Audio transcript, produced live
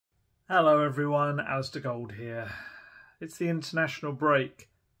Hello everyone, Alistair Gold here. It's the international break.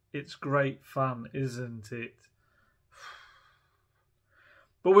 It's great fun, isn't it?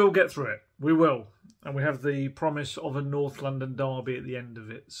 But we'll get through it. We will. And we have the promise of a North London derby at the end of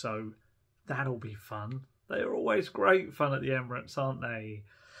it, so that'll be fun. They are always great fun at the Emirates, aren't they?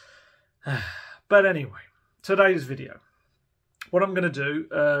 But anyway, today's video. What I'm going to do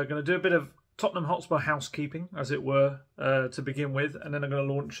a bit of Tottenham Hotspur housekeeping, as it were, to begin with, and then I'm going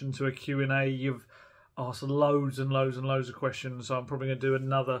to launch into a Q&A. You've asked loads and loads and loads of questions, so I'm probably going to do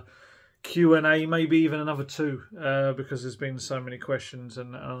another Q&A, maybe even another two, because there's been so many questions,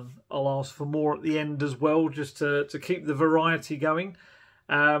 and I'll ask for more at the end as well, just to keep the variety going.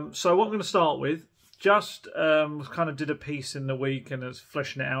 So what I'm going to start with, just kind of did a piece in the week, and it's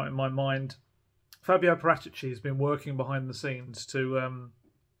fleshing it out in my mind. Fabio Paratici has been working behind the scenes to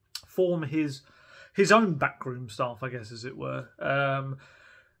form his own backroom staff, I guess, as it were.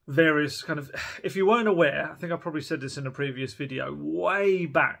 Various kind of, if you weren't aware, I think I probably said this in a previous video, way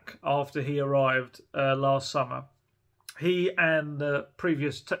back after he arrived last summer, he and the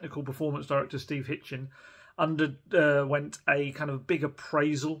previous technical performance director, Steve Hitchin, underwent a kind of big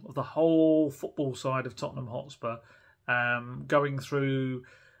appraisal of the whole football side of Tottenham Hotspur, going through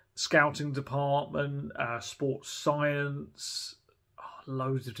scouting department, sports science,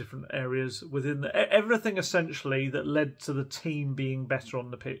 loads of different areas within everything essentially that led to the team being better on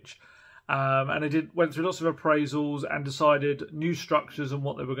the pitch. And they went through lots of appraisals and decided new structures and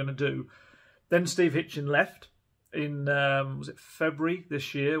what they were going to do. Then Steve Hitchin left in, was it February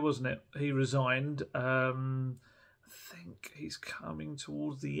this year, wasn't it? He resigned. I think he's coming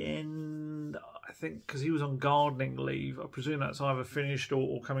towards the end, I think, because he was on gardening leave. I presume that's either finished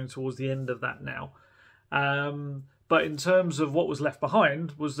or coming towards the end of that now. But in terms of what was left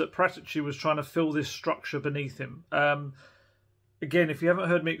behind was that Paratici was trying to fill this structure beneath him. Again, if you haven't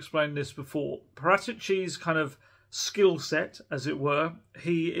heard me explain this before, Paratici's kind of skill set, as it were,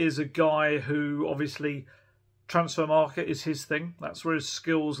 he is a guy who obviously transfer market is his thing. That's where his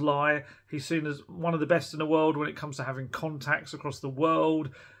skills lie. He's seen as one of the best in the world when it comes to having contacts across the world.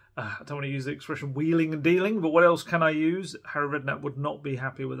 I don't want to use the expression wheeling and dealing, but what else can I use? Harry Redknapp would not be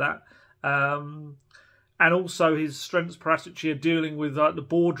happy with that. And also his strengths, Paratici, are dealing with the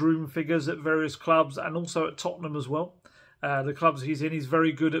boardroom figures at various clubs and also at Tottenham as well. The clubs he's in, he's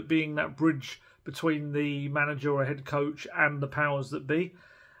very good at being that bridge between the manager or head coach and the powers that be.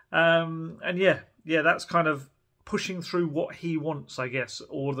 And yeah, that's kind of pushing through what he wants, I guess,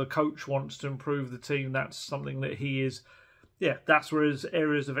 or the coach wants to improve the team. That's something that he is, that's where his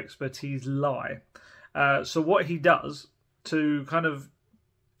areas of expertise lie. So what he does to kind of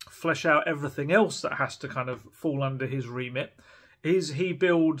flesh out everything else that has to kind of fall under his remit is he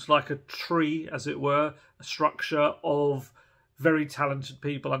builds like a tree, as it were, a structure of very talented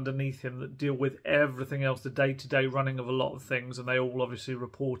people underneath him that deal with everything else, the day-to-day running of a lot of things, and they all obviously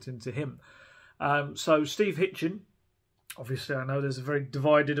report into him. So Steve Hitchin, obviously I know there's a very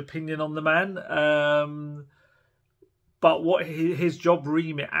divided opinion on the man, but what his job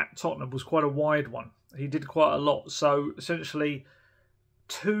remit at Tottenham was quite a wide one. He did quite a lot. So essentially,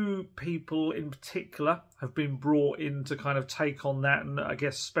 two people in particular have been brought in to kind of take on that and I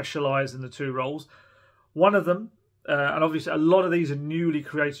guess specialise in the two roles. One of them, and obviously a lot of these are newly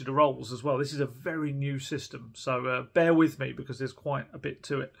created roles as well. This is a very new system, so bear with me because there's quite a bit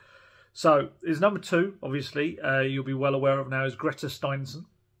to it. So his number two, obviously, you'll be well aware of now, is Greta Steinson.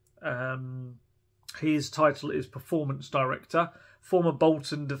 His title is Performance Director. Former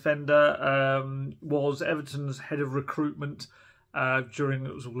Bolton defender, was Everton's head of recruitment during,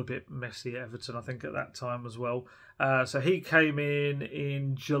 it was all a bit messy at Everton, I think, at that time as well. So he came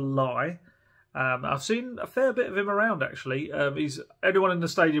in July. I've seen a fair bit of him around, actually. Anyone in the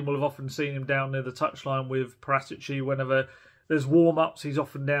stadium will have often seen him down near the touchline with Paratici. Whenever there's warm-ups, he's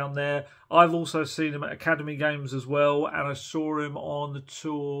often down there. I've also seen him at academy games as well, and I saw him on the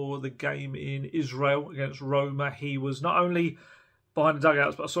tour, the game in Israel against Roma. He was not only behind the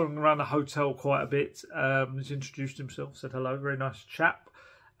dugouts, but I saw him around the hotel quite a bit. He's introduced himself, said hello, very nice chap.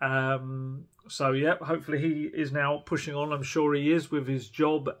 So yeah, hopefully he is now pushing on. I'm sure he is with his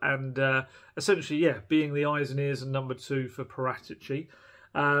job and essentially, being the eyes and ears and number two for Paratici.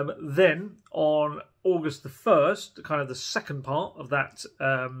 Then on August the 1st, kind of the second part of that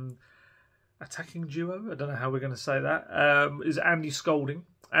attacking duo, I don't know how we're going to say that, is Andy Scolding.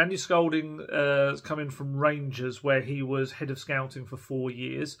 Andy Scolding is coming from Rangers, where he was head of scouting for 4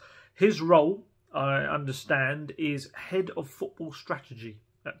 years. His role, I understand, is head of football strategy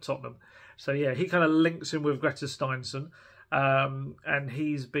at Tottenham. So yeah, he kind of links in with Greta Steinson. And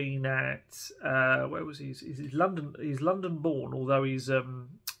he's been at where was he? He's London born, although he's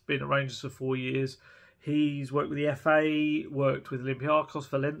been been at Rangers for 4 years. He's worked with the FA, worked with Olympiacos,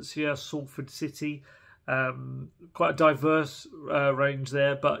 Valencia, Salford City. Quite a diverse range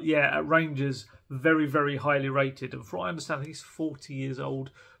there. But yeah, at Rangers, very, very highly rated. And from what I understand, he's 40 years old.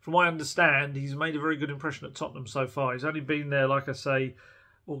 From what I understand, he's made a very good impression at Tottenham so far. He's only been there, like I say,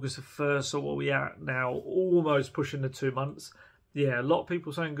 August the 1st, so what are we at now? Almost pushing the 2 months. Yeah, a lot of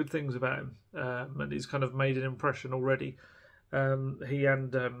people saying good things about him. And he's kind of made an impression already. He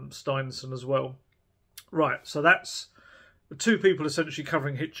and Steinson as well. Right, so that's the two people essentially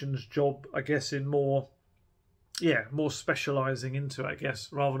covering Hitchen's job, I guess, in more specialising into it, I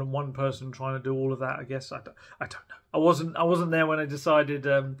guess, rather than one person trying to do all of that. I guess I don't know. I wasn't there when they decided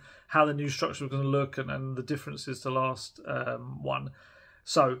how the new structure was going to look and the differences to last one.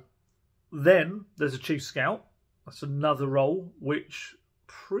 So then there's a chief scout. That's another role which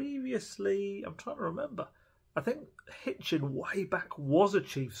previously, I'm trying to remember, I think Hitchen way back was a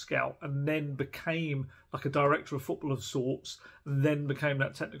chief scout and then became like a director of football of sorts, and then became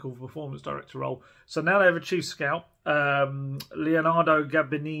that technical performance director role. So now they have a chief scout, Leonardo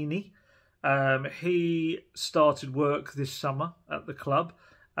Gabinini. He started work this summer at the club.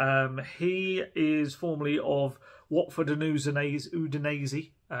 He is formerly of Watford and Udinese.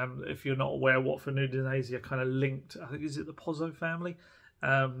 If you're not aware, Watford and Udinese are kind of linked. I think, is it the Pozzo family?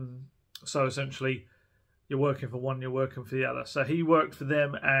 So essentially, you're working for one, you're working for the other. So he worked for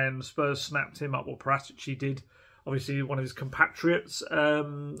them, and Spurs snapped him up. Well, Paratici did. Obviously, one of his compatriots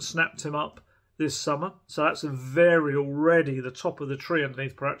snapped him up this summer. So that's already the top of the tree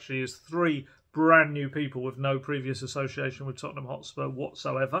underneath Paratici is 3 brand new people with no previous association with Tottenham Hotspur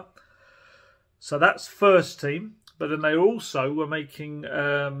whatsoever. So that's first team. But then they also were making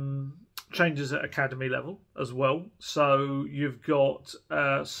changes at academy level as well. So you've got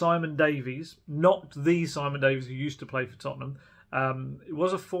Simon Davies, not the Simon Davies who used to play for Tottenham. It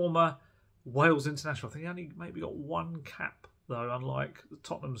was a former Wales international. I think he only maybe got 1 cap, though, unlike the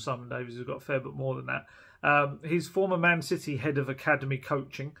Tottenham Simon Davies, who's got a fair bit more than that. He's former Man City head of academy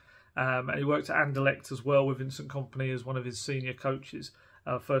coaching. And he worked at Anderlecht as well with Vincent Kompany as one of his senior coaches,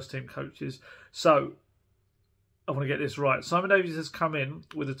 first team coaches. So I want to get this right. Simon Davies has come in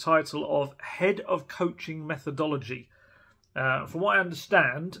with the title of Head of Coaching Methodology. From what I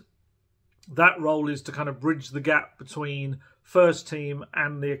understand, that role is to kind of bridge the gap between first team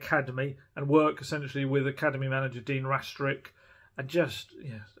and the academy and work essentially with academy manager Dean Rastrick and just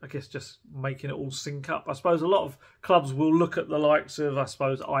making it all sync up. I suppose a lot of clubs will look at the likes of, I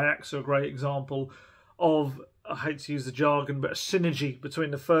suppose, Ajax are a great example of, I hate to use the jargon, but a synergy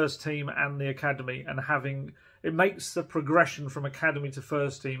between the first team and the academy, and it makes the progression from academy to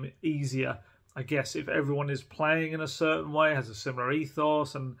first team easier, I guess, if everyone is playing in a certain way, has a similar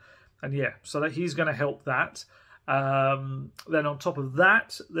ethos, and yeah, so that he's going to help that. Then on top of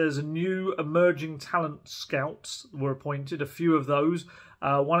that, there's a new emerging talent scouts were appointed, a few of those.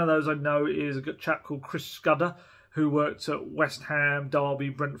 One of those I know is a chap called Chris Scudder, who worked at West Ham, Derby,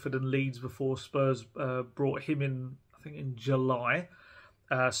 Brentford and Leeds before Spurs brought him in, I think, in July.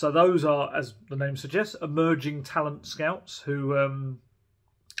 So those are, as the name suggests, emerging talent scouts who,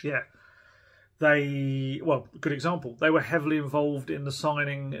 good example. They were heavily involved in the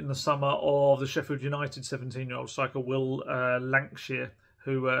signing in the summer of the Sheffield United 17-year-old striker Will Lancashire,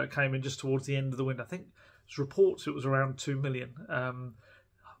 who came in just towards the end of the window. I think there's reports it was around 2 million.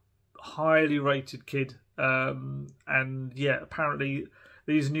 Highly rated kid. And yeah, apparently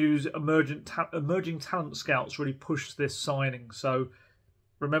these new emerging talent scouts really pushed this signing. So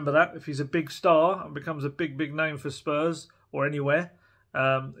remember that if he's a big star and becomes a big name for Spurs or anywhere,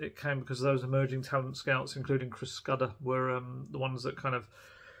 it came because those emerging talent scouts, including Chris Scudder, were the ones that kind of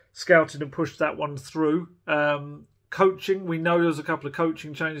scouted and pushed that one through. Coaching, we know there's a couple of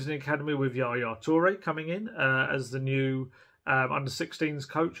coaching changes in the academy with Yaya Toure coming in as the new under-16s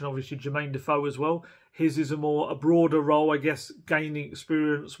coach, and obviously Jermaine Defoe as well. His is a broader role, I guess, gaining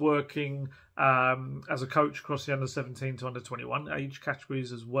experience working as a coach across the under-17 to under-21 age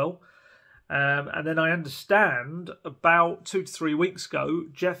categories as well. And then I understand about 2 to 3 weeks ago,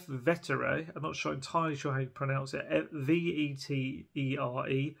 Jeff Vettere, I'm not entirely sure how you pronounce it,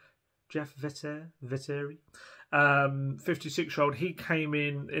 Vetere, Jeff Vettere, 56-year-old, he came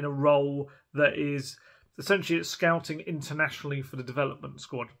in a role that is essentially it's scouting internationally for the development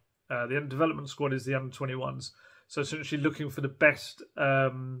squad. The development squad is the under-21s. So essentially looking for the best, I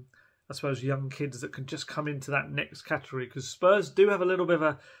suppose, young kids that can just come into that next category. Because Spurs do have a little bit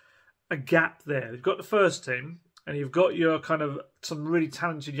of a gap there. You've got the first team, and you've got your kind of some really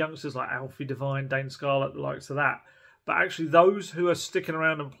talented youngsters like Alfie Devine, Dane Scarlett, the likes of that. But actually those who are sticking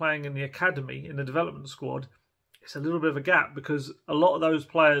around and playing in the academy, in the development squad, it's a little bit of a gap because a lot of those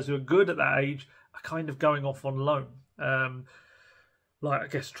players who are good at that age are kind of going off on loan. Like, I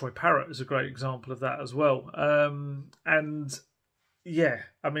guess Troy Parrott is a great example of that as well. And yeah,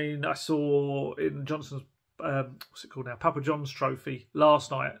 I mean, I saw in Johnson's, what's it called now, Papa John's Trophy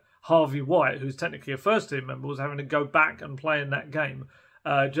last night, Harvey White, who's technically a first team member, was having to go back and play in that game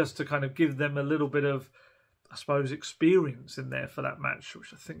just to kind of give them a little bit of, I suppose, experience in there for that match,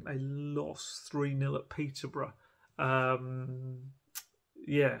 which I think they lost 3-0 at Peterborough.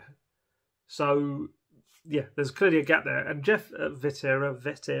 Yeah. So, yeah, there's clearly a gap there. And Jeff Vetera,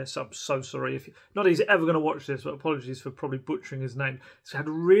 so I'm so sorry. Not that he's ever going to watch this, but apologies for probably butchering his name. He's had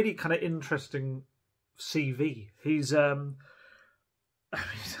a really kind of interesting CV. He's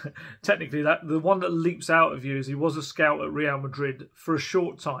technically the one that leaps out of you is he was a scout at Real Madrid for a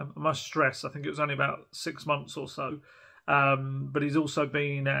short time. I must stress, I think it was only about 6 months or so. But he's also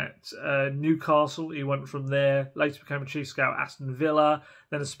been at Newcastle. He went from there, later became a chief scout at Aston Villa,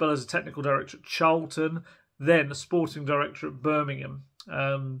 then a spell as a technical director at Charlton, then a sporting director at Birmingham.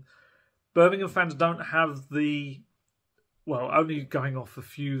 Birmingham fans don't have only going off a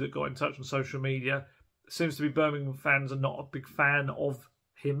few that got in touch on social media. It seems to be Birmingham fans are not a big fan of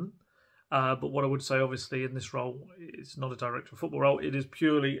him. But what I would say, obviously, in this role, it's not a director of football role. It is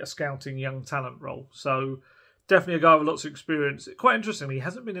purely a scouting young talent role. So definitely a guy with lots of experience. Quite interestingly, he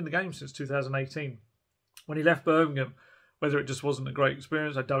hasn't been in the game since 2018. When he left Birmingham, whether it just wasn't a great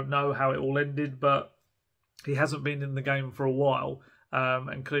experience, I don't know how it all ended, but he hasn't been in the game for a while.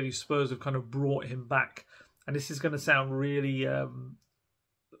 And clearly Spurs have kind of brought him back. And this is going to sound really,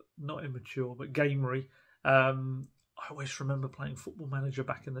 not immature, but gamery. I always remember playing Football Manager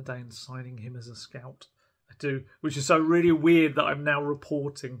back in the day and signing him as a scout. I do, which is so really weird that I'm now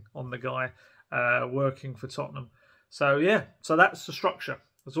reporting on the guy working for Tottenham. So yeah, so that's the structure.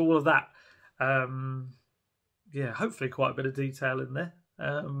 That's all of that. Yeah, hopefully quite a bit of detail in there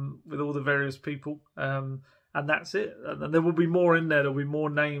with all the various people. And that's it. And there will be more in there. There'll be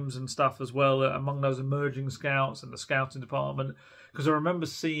more names and stuff as well among those emerging scouts and the scouting department. Because I remember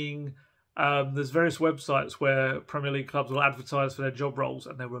seeing there's various websites where Premier League clubs will advertise for their job roles,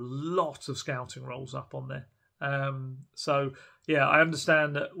 and there were lots of scouting roles up on there. So yeah, I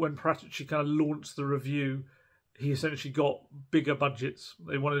understand that when Paratici kind of launched the review, he essentially got bigger budgets.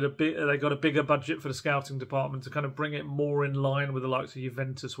 They got a bigger budget for the scouting department to kind of bring it more in line with the likes of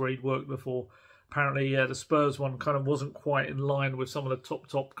Juventus, where he'd worked before. Apparently, the Spurs one kind of wasn't quite in line with some of the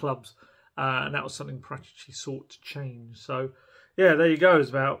top clubs, and that was something Paratici sought to change. So yeah, there you go. There's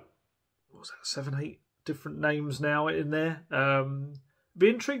about 7-8 different names now in there. Be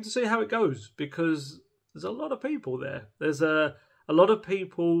intrigued to see how it goes, because there's a lot of people there. There's a lot of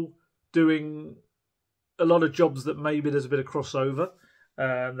people doing a lot of jobs that maybe there's a bit of crossover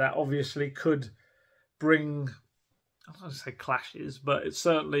that obviously could bring, I don't want to say clashes, but it's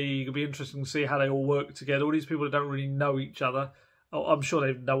certainly going to be interesting to see how they all work together. All these people that don't really know each other, I'm sure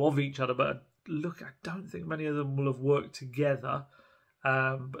they know of each other, but look, I don't think many of them will have worked together.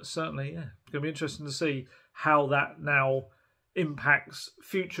 But certainly, yeah, it's going to be interesting to see how that now impacts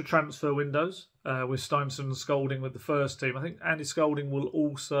future transfer windows with Steinson and Scolding with the first team. I think Andy Scolding will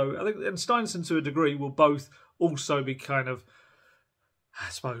also, and Steinson to a degree will both also be kind of, I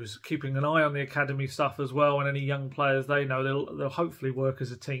suppose, keeping an eye on the academy stuff as well, and any young players they know they'll hopefully work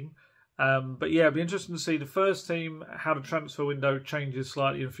as a team. But yeah, it'll be interesting to see the first team, how the transfer window changes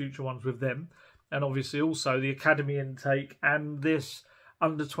slightly in future ones with them, and obviously also the academy intake and this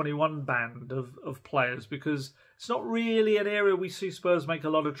under-21 band of players, because it's not really an area we see Spurs make a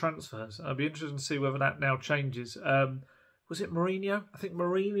lot of transfers. It'll be interesting to see whether that now changes. Was it Mourinho? I think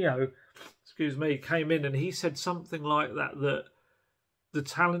Mourinho, came in and he said something like that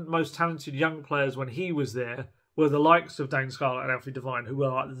the most talented young players when he was there were the likes of Dane Scarlett and Alfie Devine, who were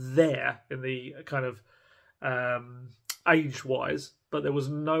like there in the kind of age-wise, but there was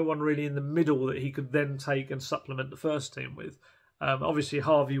no one really in the middle that he could then take and supplement the first team with. Obviously,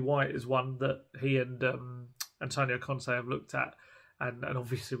 Harvey White is one that he and Antonio Conte have looked at, and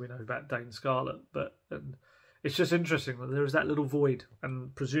obviously we know about Dane Scarlett, but it's just interesting that there is that little void,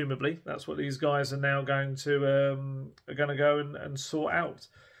 and presumably that's what these guys are now going to go and sort out.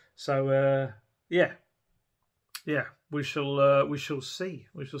 So yeah, we shall see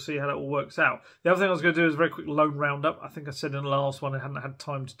how that all works out. The other thing I was going to do is a very quick loan roundup. I think I said in the last one I hadn't had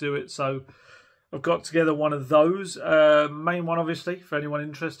time to do it, so I've got together one of those. Main one, obviously, for anyone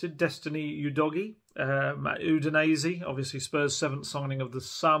interested, Destiny Udogie at Udinese. Obviously, Spurs' 7th signing of the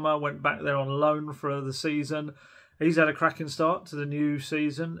summer. Went back there on loan for the season. He's had a cracking start to the new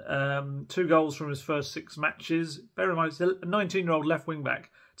season. 2 goals from his first 6 matches. Bear in mind, he's a 19-year-old left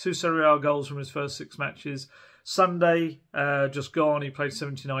wing-back. 2 Serie A goals from his first 6 matches. Sunday, just gone, he played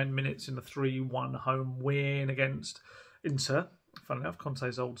 79 minutes in a 3-1 home win against Inter. Funnily enough,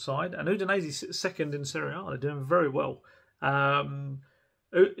 Conte's old side. And Udinese sits second in Serie A. They're doing very well. Udogie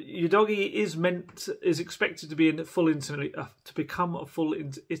is expected to be in full Italy, to become a full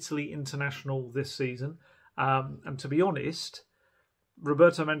Italy international this season. And to be honest,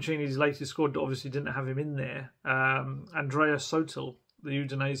 Roberto Mancini's latest squad obviously didn't have him in there. Andrea Sotil, the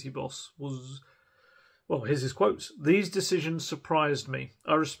Udinese boss, was... Well, here's his quotes. "These decisions surprised me.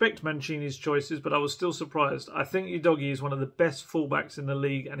 I respect Mancini's choices, but I was still surprised. I think Udogie is one of the best fullbacks in the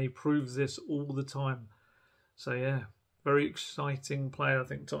league, and he proves this all the time." So, yeah, very exciting player I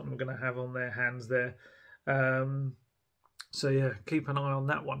think Tottenham are going to have on their hands there. So, yeah, keep an eye on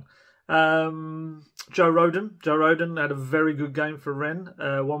that one. Joe Rodon had a very good game for Rennes.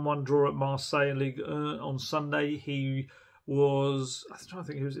 1-1 draw at Marseille in Ligue 1 on Sunday. He was, I'm trying to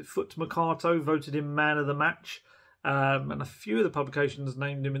think, who was it? Foot Mercato voted him man of the match. And a few of the publications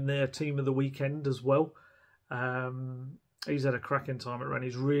named him in their team of the weekend as well. He's had a cracking time at Rennes.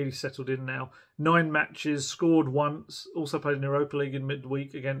 He's really settled in now. 9 matches, scored once. Also played in the Europa League in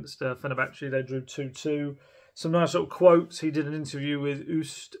midweek against Fenerbahce. They drew 2-2. Some nice little quotes. He did an interview with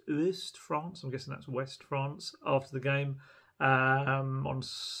Oost France. I'm guessing that's West France after the game on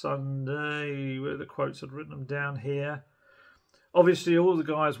Sunday. Where the quotes had written them down here. Obviously, all the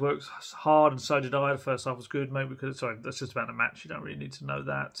guys worked hard, and so did I. The first half was good. Maybe because, sorry, that's just about a match. You don't really need to know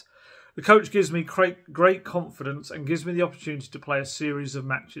that. The coach gives me great confidence and gives me the opportunity to play a series of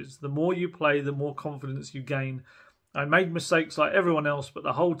matches. The more you play, the more confidence you gain. I made mistakes like everyone else, but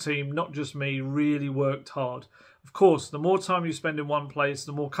the whole team, not just me, really worked hard. Of course, the more time you spend in one place,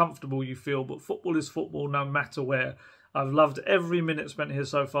 the more comfortable you feel, but football is football no matter where. I've loved every minute spent here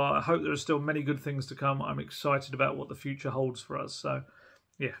so far. I hope there are still many good things to come. I'm excited about what the future holds for us. So,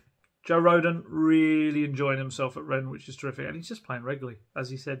 yeah. Joe Rodon really enjoying himself at Rennes, which is terrific. And he's just playing regularly. As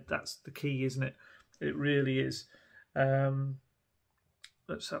he said, that's the key, isn't it? It really is.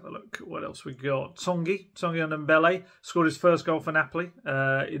 Let's have a look at what else we got. Tanguy Ndombele scored his first goal for Napoli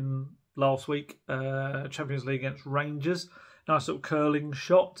in last week. Champions League against Rangers. Nice little curling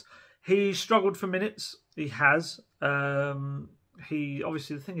shot. He struggled for minutes. He has.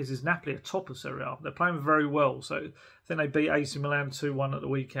 Obviously, the thing is Napoli are top of Serie A. They're playing very well. So I think they beat AC Milan 2-1 at the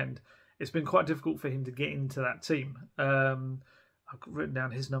weekend. It's been quite difficult for him to get into that team. I've written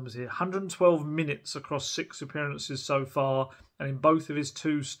down his numbers here. 112 minutes across 6 appearances so far. And in both of his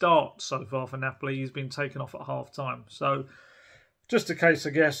 2 starts so far for Napoli, he's been taken off at half-time. So just a case,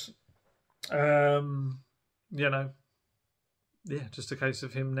 I guess, just a case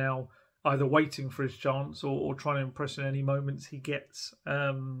of him now either waiting for his chance or trying to impress in any moments he gets.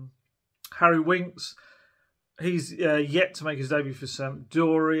 Harry Winks, he's yet to make his debut for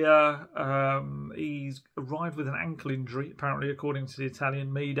Sampdoria. He's arrived with an ankle injury, apparently, according to the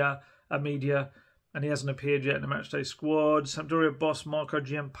Italian media, and he hasn't appeared yet in the matchday squad. Sampdoria boss Marco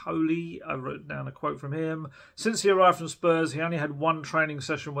Giampoli, I wrote down a quote from him. "Since he arrived from Spurs, he only had 1 training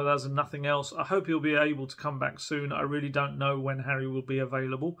session with us and nothing else. I hope he'll be able to come back soon. I really don't know when Harry will be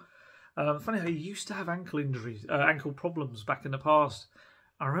available." Funny how he used to have ankle problems back in the past.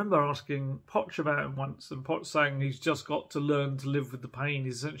 I remember asking Poch about him once, and Poch saying he's just got to learn to live with the pain.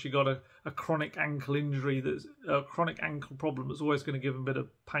 He's essentially got a chronic ankle injury, that's a chronic ankle problem that's always going to give him a bit of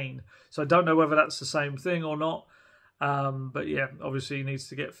pain. So I don't know whether that's the same thing or not. But yeah, obviously he needs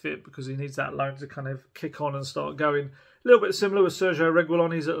to get fit because he needs that loan to kind of kick on and start going. A little bit similar with Sergio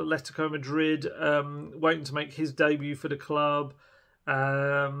Reguilon. He's at Atletico Madrid, waiting to make his debut for the club.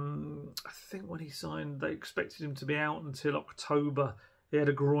 I think when he signed, they expected him to be out until October. He had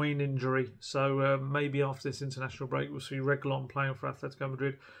a groin injury, so maybe after this international break we'll see Reguilon playing for Atletico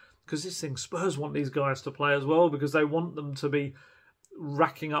Madrid. Because this thing, Spurs want these guys to play as well, because they want them to be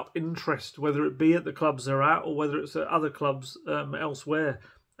racking up interest, whether it be at the clubs they're at or whether it's at other clubs elsewhere.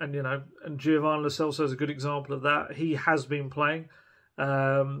 And Giovanni Lo Celso is a good example of that. He has been playing,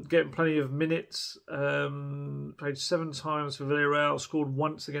 getting plenty of minutes. Played 7 times for Villarreal, scored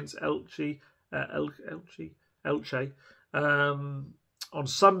once against Elche. On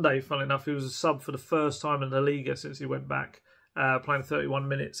Sunday, funnily enough, he was a sub for the first time in the Liga since he went back, playing 31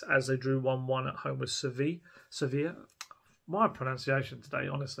 minutes as they drew 1-1 at home with Sevilla. My pronunciation today,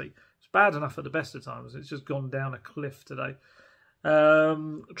 honestly, it's bad enough at the best of times. It's just gone down a cliff today.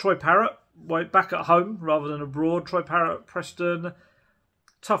 Troy Parrott, back at home rather than abroad. Troy Parrott, Preston.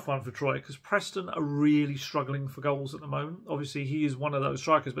 Tough one for Troy, because Preston are really struggling for goals at the moment. Obviously, he is one of those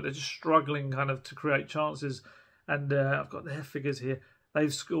strikers, but they're just struggling kind of to create chances. And I've got their figures here.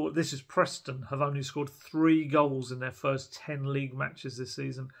 They've scored, this is Preston, have only scored 3 goals in their first 10 league matches this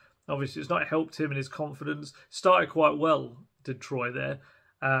season. Obviously, it's not helped him in his confidence. Started quite well, did Troy there.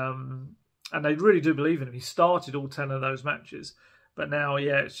 And they really do believe in him. He started all 10 of those matches. But now,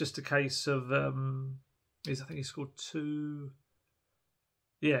 yeah, it's just a case of... I think he scored 2...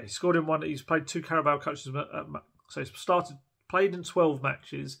 Yeah, he scored in one. He's played 2 Carabao Cups. So he's played in 12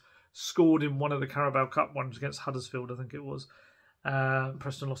 matches, scored in one of the Carabao Cup ones against Huddersfield, I think it was.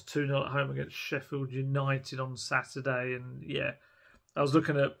 Preston lost 2-0 at home against Sheffield United on Saturday. And yeah, I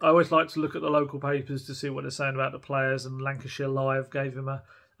always like to look at the local papers to see what they're saying about the players. And Lancashire Live gave him a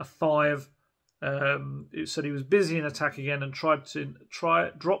 5. It said he was busy in attack again and dropped in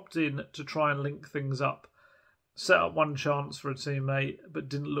to try and link things up. Set up one chance for a teammate, but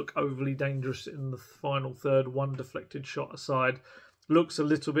didn't look overly dangerous in the final third. One deflected shot aside. Looks a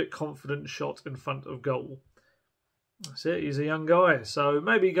little bit confident shot in front of goal. That's it. He's a young guy. So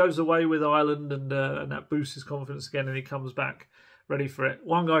maybe he goes away with Ireland and that boosts his confidence again and he comes back ready for it.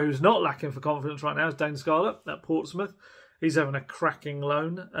 One guy who's not lacking for confidence right now is Dane Scarlett at Portsmouth. He's having a cracking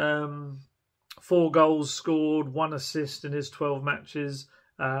loan. 4 goals scored, 1 assist in his 12 matches.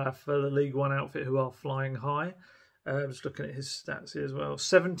 For the League One outfit who are flying high. Just looking at his stats here as well.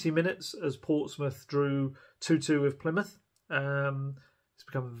 70 minutes as Portsmouth drew 2-2 with Plymouth. It's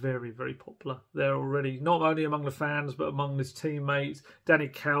become very, very popular there already. Not only among the fans, but among his teammates. Danny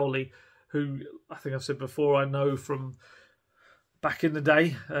Cowley, who I think I've said before, I know from back in the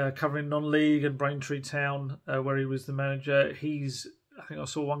day, covering non-league and Braintree Town, where he was the manager. I think I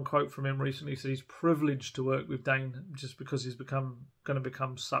saw one quote from him recently. He said he's privileged to work with Dane just because he's going to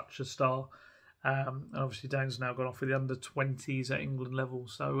become such a star. And obviously Dane's now gone off with the under-20s at England level.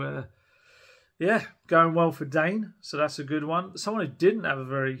 So, yeah, going well for Dane. So that's a good one. Someone who didn't have a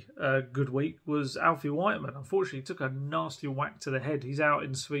very good week was Alfie Whiteman. Unfortunately, he took a nasty whack to the head. He's out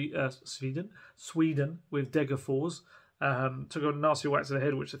in Sweden with Degerfors. Took a nasty whack to the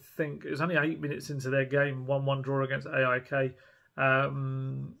head, which I think is only 8 minutes into their game. 1-1 draw against AIK.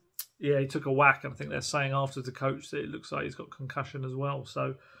 Yeah, he took a whack, and I think they're saying after the coach that it looks like he's got concussion as well.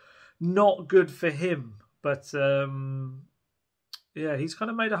 So not good for him. But yeah, he's kind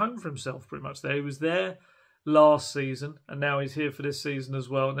of made a home for himself pretty much there. He was there last season, and now he's here for this season as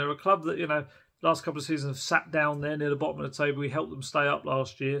well. And they're a club that, last couple of seasons have sat down there near the bottom of the table. He helped them stay up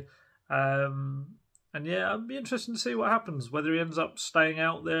last year. And yeah, it'd be interesting to see what happens, whether he ends up staying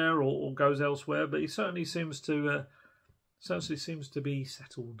out there or goes elsewhere. But he certainly seems to be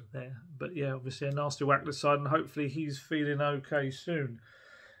settled there. But yeah, obviously a nasty whack this side, and hopefully he's feeling okay soon.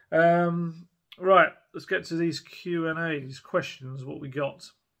 Right, let's get to these Q&A, these questions, what we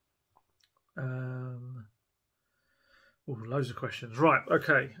got. Loads of questions. Right,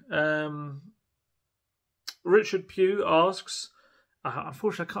 okay. Richard Pugh asks,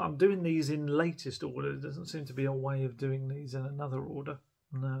 unfortunately I'm doing these in latest order. There doesn't seem to be a way of doing these in another order.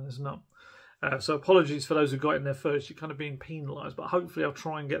 No, there's not. So apologies for those who got in there first. You're kind of being penalised, but hopefully I'll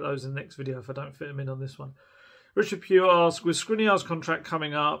try and get those in the next video if I don't fit them in on this one. Richard Pugh asks, with Skriniar's contract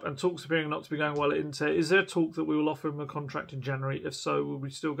coming up and talks appearing not to be going well at Inter, is there talk that we will offer him a contract in January? If so, will we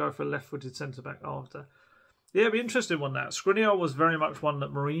still go for a left-footed centre-back after? Yeah, it'd be interesting one that. Skriniar was very much one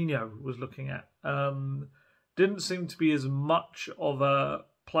that Mourinho was looking at. Didn't seem to be as much of a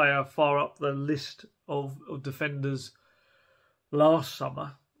player far up the list of defenders last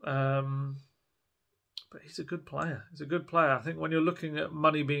summer. But he's a good player. He's a good player. I think when you're looking at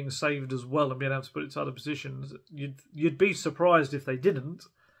money being saved as well and being able to put it to other positions, you'd be surprised if they didn't.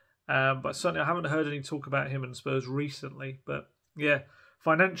 But certainly I haven't heard any talk about him and Spurs recently. But yeah,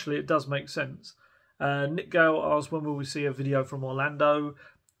 financially it does make sense. Nick Gale asks, when will we see a video from Orlando?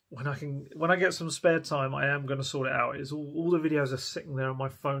 When I get some spare time, I am going to sort it out. It's all the videos are sitting there on my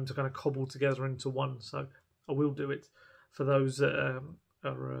phone to kind of cobble together into one. So I will do it for those that are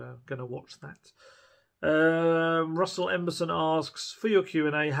going to watch that. Russell Emberson asks, for your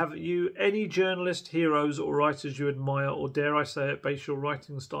Q&A, have you any journalist, heroes or writers you admire, or dare I say it, base your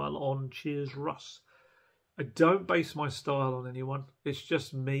writing style on? Cheers, Russ. I don't base my style on anyone. It's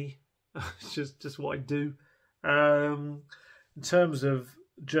just me. It's just what I do. In terms of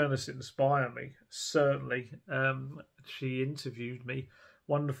journalists that inspire me, certainly. She interviewed me.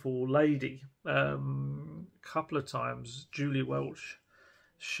 Wonderful lady. A couple of times. Julie Welch.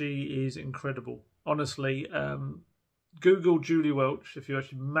 She is incredible. Honestly, Google Julie Welch if you're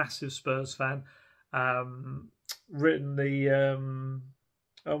actually a massive Spurs fan. Written the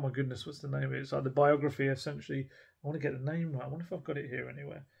oh my goodness, what's the name of it? It's like the biography, essentially. I want to get the name right. I wonder if I've got it here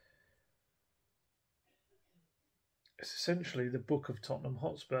anywhere. It's essentially the book of Tottenham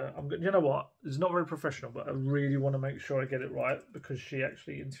Hotspur. You know what? It's not very professional, but I really want to make sure I get it right because she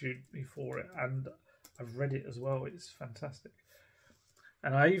actually interviewed me for it, and I've read it as well. It's fantastic.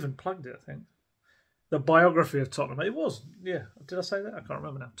 And I even plugged it, I think. The biography of Tottenham. It was, yeah. Did I say that? I can't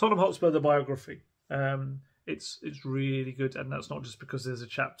remember now. Tottenham Hotspur, the biography. It's really good, and that's not just because there's a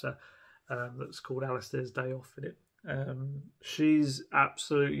chapter that's called Alistair's Day Off in it. She's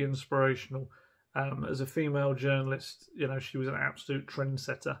absolutely inspirational. As a female journalist, she was an absolute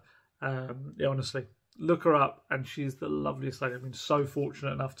trendsetter. Honestly, look her up, and she's the loveliest lady. I've been so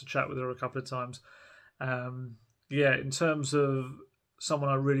fortunate enough to chat with her a couple of times. In terms of someone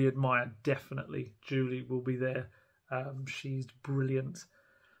I really admire, definitely Julie will be there. She's brilliant.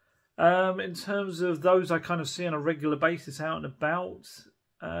 In terms of those I kind of see on a regular basis out and about,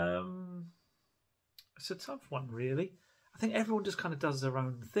 it's a tough one, really. I think everyone just kind of does their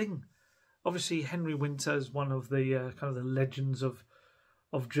own thing. Obviously, Henry Winter is one of the kind of the legends of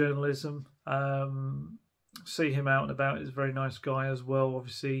journalism. See him out and about. He's a very nice guy as well.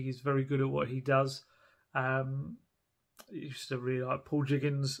 Obviously, he's very good at what he does. I used to really like Paul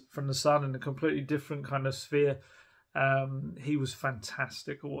Jiggins from The Sun in a completely different kind of sphere. He was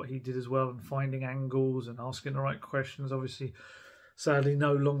fantastic at what he did as well, and finding angles and asking the right questions. Obviously, sadly,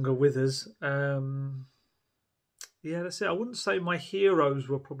 no longer with us. That's it. I wouldn't say my heroes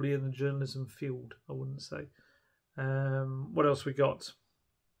were probably in the journalism field. I wouldn't say. What else we got?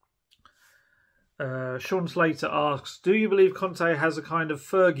 Sean Slater asks, do you believe Conte has a kind of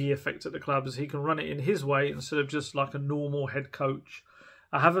Fergie effect at the club, as he can run it in his way instead of just like a normal head coach?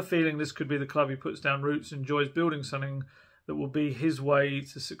 I have a feeling this could be the club he puts down roots, enjoys building something that will be his way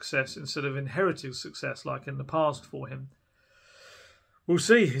to success instead of inheriting success like in the past for him. We'll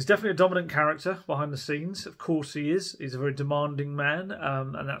see. He's definitely a dominant character behind the scenes. Of course he is. He's a very demanding man,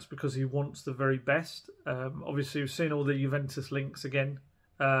 and that's because he wants the very best. Obviously, we've seen all the Juventus links again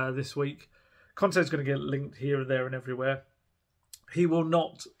this week. Conte's going to get linked here and there and everywhere. He will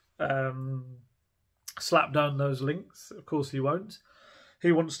not slap down those links. Of course he won't.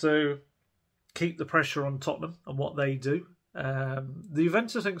 He wants to keep the pressure on Tottenham and what they do. The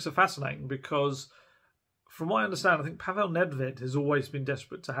Juventus things are fascinating because, from what I understand, I think Pavel Nedved has always been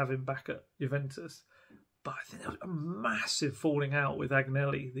desperate to have him back at Juventus. But I think there was a massive falling out with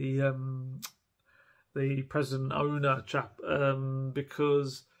Agnelli, the president-owner chap,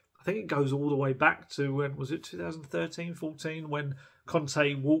 because I think it goes all the way back to, when was it, 2013, 14, when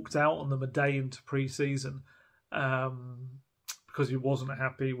Conte walked out on them a day into pre-season because he wasn't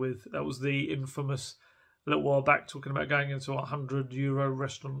happy with, that was the infamous, a little while back, talking about going into a €100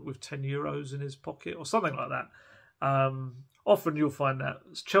 restaurant with €10 in his pocket or something like that. Often you'll find that,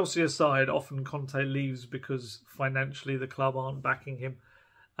 Chelsea aside, often Conte leaves because financially the club aren't backing him.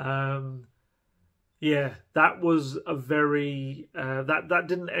 That was a very that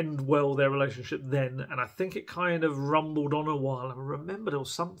didn't end well, their relationship then, and I think it kind of rumbled on a while. I remember there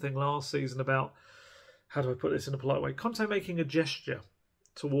was something last season about, how do I put this in a polite way, Conte making a gesture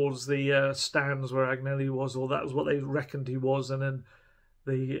towards the stands where Agnelli was, or that was what they reckoned he was, and then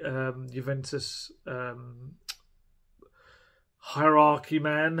the Juventus hierarchy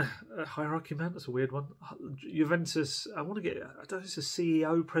man, that's a weird one. Juventus, I don't know if it's a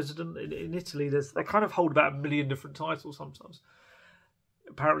CEO, president in Italy. They kind of hold about 1 million different titles sometimes.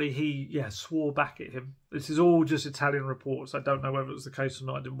 Apparently he, swore back at him. This is all just Italian reports. I don't know whether it was the case or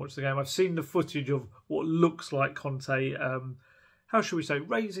not. I didn't watch the game. I've seen the footage of what looks like Conte, how shall we say,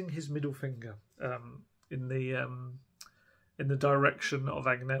 raising his middle finger in the direction of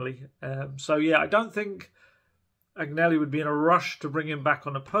Agnelli. I don't think Agnelli would be in a rush to bring him back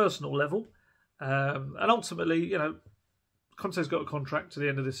on a personal level. And ultimately, Conte's got a contract to the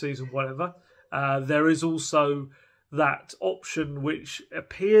end of the season, whatever. There is also that option, which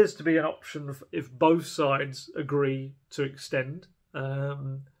appears to be an option if both sides agree to extend.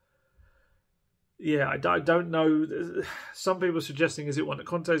 I don't know. Some people are suggesting, is it one that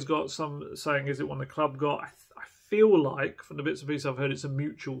Conte's got? Some saying, is it one the club got? I feel like, from the bits and pieces I've heard, it's a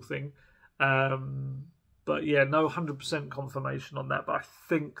mutual thing. But no 100% confirmation on that. But I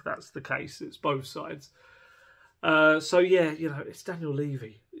think that's the case. It's both sides. It's Daniel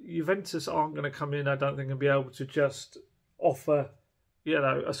Levy. Juventus aren't going to come in, I don't think, and be able to just offer,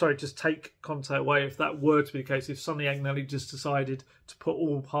 just take Conte away if that were to be the case. If suddenly Agnelli just decided to put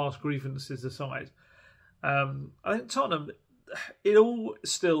all past grievances aside. I think Tottenham, it all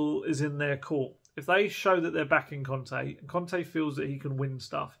still is in their court. If they show that they're backing Conte, and Conte feels that he can win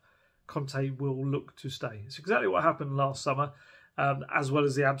stuff, Conte will look to stay. It's exactly what happened last summer, as well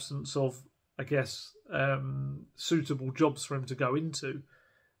as the absence of, I guess, suitable jobs for him to go into.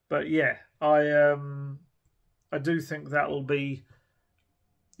 But I do think that'll be,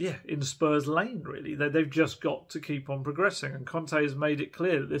 in Spurs' lane, really. They've just got to keep on progressing. And Conte has made it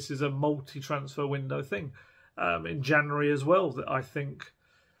clear that this is a multi-transfer window thing. in January as well that I think,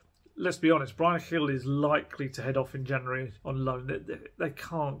 let's be honest, Brian Hill is likely to head off in January on loan. They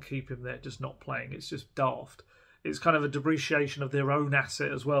can't keep him there just not playing. It's just daft. It's kind of a depreciation of their own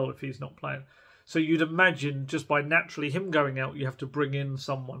asset as well if he's not playing. So you'd imagine just by naturally him going out, you have to bring in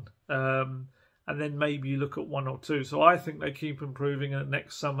someone. And then maybe you look at one or two. So I think they keep improving, and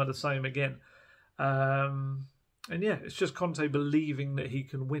next summer the same again. And yeah, it's just Conte believing that he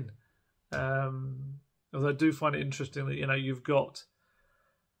can win. Although I do find it interesting that, you've got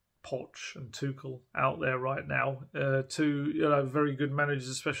Poch and Tuchel out there right now. Two, very good managers,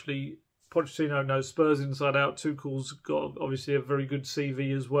 especially Pochettino knows Spurs inside out. Tuchel's got obviously a very good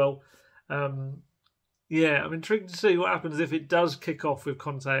CV as well. Yeah, I'm intrigued to see what happens if it does kick off with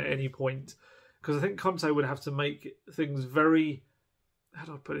Conte at any point. Because I think Conte would have to make things very... How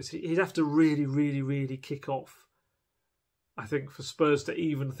do I put it? He'd have to really, really, really kick off, I think, for Spurs to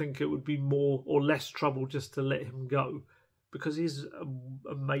even think it would be more or less trouble just to let him go. Because he's an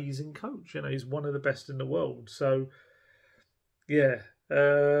amazing coach. He's one of the best in the world. So, yeah.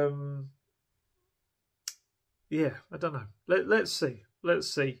 Yeah, I don't know. Let's see.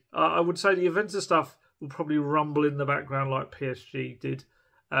 Let's see. I would say the Juventus stuff will probably rumble in the background like PSG did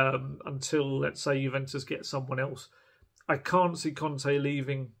until, let's say, Juventus get someone else. I can't see Conte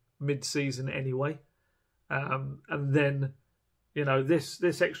leaving mid-season anyway. And then,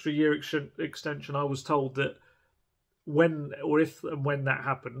 this extra year extension, I was told that when that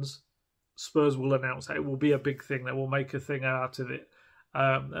happens, Spurs will announce that it will be a big thing. They will make a thing out of it.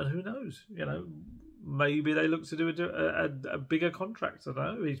 And who knows? Maybe they look to do a bigger contract. I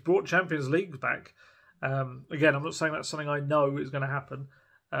don't know. He's brought Champions League back. Again, I'm not saying that's something I know is going to happen.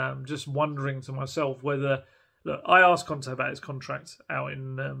 Just wondering to myself whether... Look, I asked Conte about his contract out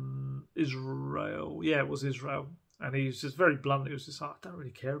in Israel. Yeah, it was Israel. And he's just very blunt. He was just like, I don't really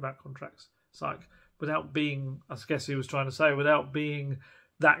care about contracts. It's like, without being... I guess he was trying to say, without being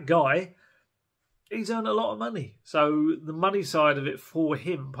that guy... He's earned a lot of money. So the money side of it for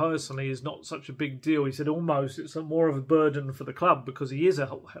him personally is not such a big deal. He said almost it's more of a burden for the club because he is a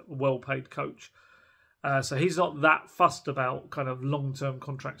well-paid coach. So he's not that fussed about kind of long-term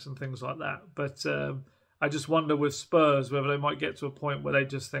contracts and things like that. But I just wonder with Spurs whether they might get to a point where they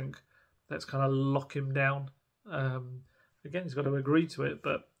just think, let's kind of lock him down. Again, he's got to agree to it.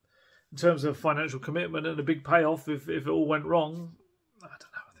 But in terms of financial commitment and a big payoff, if it all went wrong, I don't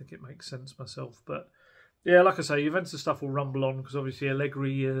know. I think it makes sense myself. But yeah, like I say, Juventus stuff will rumble on because obviously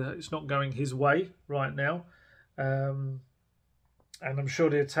Allegri, it's not going his way right now. And I'm sure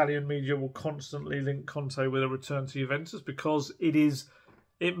the Italian media will constantly link Conte with a return to Juventus because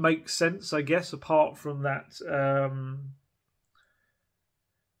it makes sense, I guess, apart from that,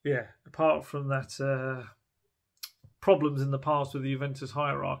 problems in the past with the Juventus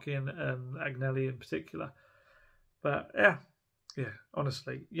hierarchy and Agnelli in particular. But yeah,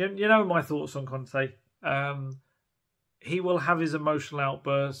 honestly. You know my thoughts on Conte. He will have his emotional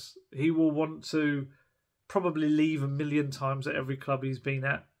outbursts. He will want to probably leave 1 million times at every club he's been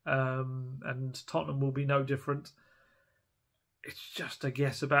at. And Tottenham will be no different. It's just, I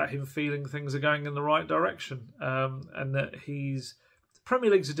guess, about him feeling things are going in the right direction. And that the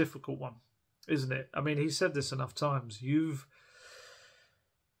Premier League's a difficult one, isn't it? I mean, he's said this enough times.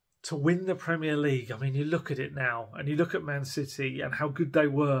 To win the Premier League, I mean, you look at it now, and you look at Man City and how good they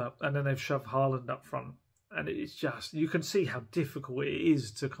were, and then they've shoved Haaland up front. And it's just, you can see how difficult it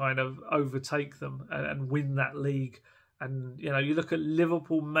is to kind of overtake them and win that league. And, you look at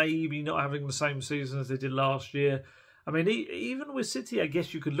Liverpool maybe not having the same season as they did last year. I mean, even with City, I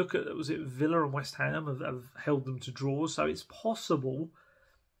guess you could look at, was it Villa and West Ham have held them to draws, so it's possible,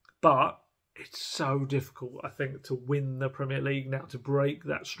 but it's so difficult, I think, to win the Premier League now, to break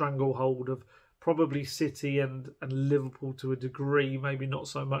that stranglehold of probably City and Liverpool to a degree, maybe not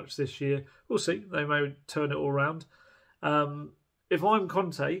so much this year. We'll see. They may turn it all around. If I'm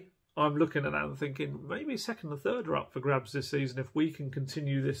Conte, I'm looking at that and thinking maybe second and third are up for grabs this season if we can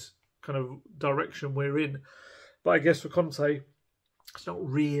continue this kind of direction we're in. But I guess for Conte, it's not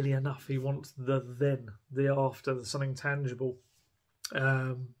really enough. He wants the after, something tangible.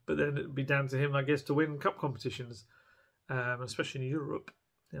 But then it'd be down to him, I guess, to win cup competitions, especially in Europe.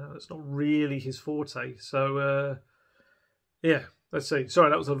 It's not really his forte. So, yeah, let's see. Sorry,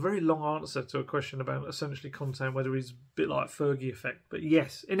 that was a very long answer to a question about essentially Conte and whether he's a bit like Fergie effect. But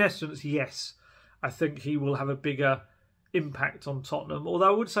yes, in essence, yes. I think he will have a bigger impact on Tottenham.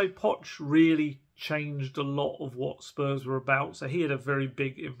 Although I would say Poch really changed a lot of what Spurs were about. So he had a very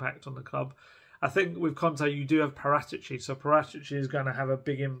big impact on the club. I think with Conte, you do have Paratici. So Paratici is going to have a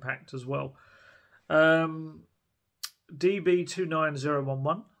big impact as well.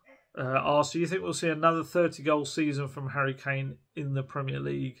 DB29011 asks, do you think we'll see another 30-goal season from Harry Kane in the Premier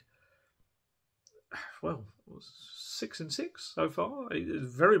League? Well, 6 and 6 so far. He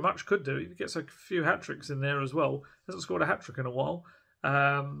very much could do. He gets a few hat-tricks in there as well. Hasn't scored a hat-trick in a while.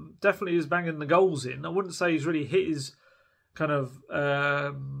 Definitely is banging the goals in. I wouldn't say he's really hit his kind of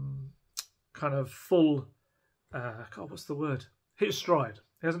full... God, what's the word? Hit his stride.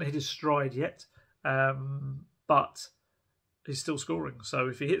 He hasn't hit his stride yet. But he's still scoring. So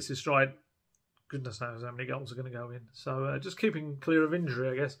if he hits his stride, goodness knows how many goals are going to go in. So just keeping clear of injury,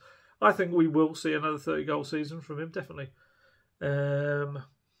 I guess. I think we will see another 30-goal season from him, definitely.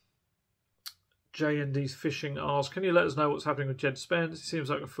 J&D's Fishing asks, can you let us know what's happening with Jed Spence? He seems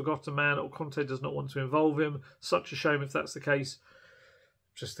like a forgotten man, or Conte does not want to involve him. Such a shame if that's the case.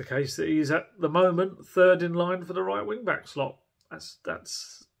 Just the case that he's at the moment third in line for the right wing-back slot.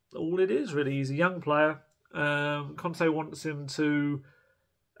 That's all it is, really. He's a young player. Conte wants him to,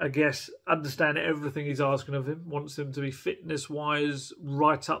 I guess, understand everything he's asking of him. Wants him to be fitness-wise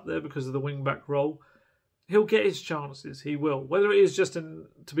right up there because of the wing-back role. He'll get his chances. He will. Whether it is just to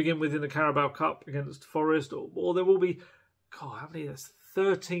begin with in the Carabao Cup against Forest, or there will be, God, how many? That's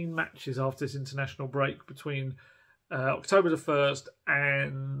 13 matches after this international break between October the 1st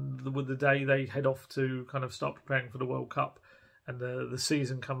and the day they head off to kind of start preparing for the World Cup, and the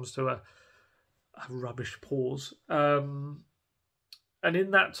season comes to a rubbish pause. And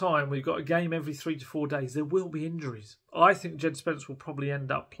in that time, we've got a game every 3 to 4 days. There will be injuries. I think Jed Spence will probably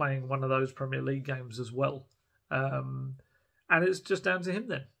end up playing one of those Premier League games as well. And it's just down to him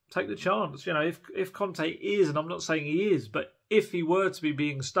then. Take the chance. You know, if Conte is, and I'm not saying he is, but if he were to be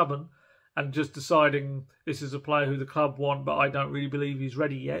being stubborn and just deciding this is a player who the club want, but I don't really believe he's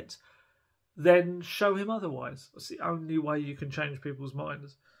ready yet, then show him otherwise. That's the only way you can change people's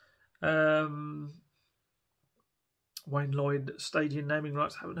minds. Wayne Lloyd, stadium naming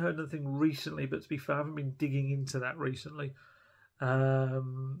rights. Haven't heard anything recently, but to be fair, I haven't been digging into that recently. I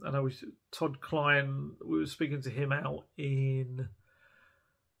know Todd Klein, we were speaking to him out in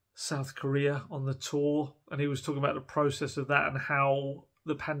South Korea on the tour, and he was talking about the process of that and how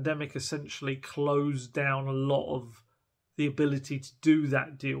the pandemic essentially closed down a lot of the ability to do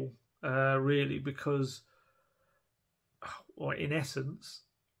that deal, really, because, or in essence,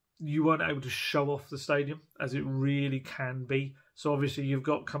 you weren't able to show off the stadium as it really can be. So obviously you've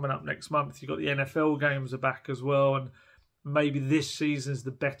got coming up next month, you've got the NFL games are back as well, and maybe this season is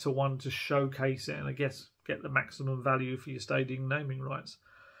the better one to showcase it and I guess get the maximum value for your stadium naming rights.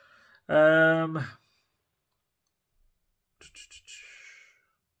 Sam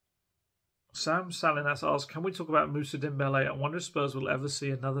Salinas asks, can we talk about Moussa Dembele? I wonder if Spurs will ever see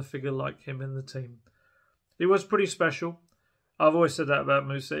another figure like him in the team. He was pretty special. I've always said that about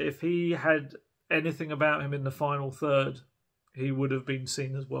Moussa. If he had anything about him in the final third, he would have been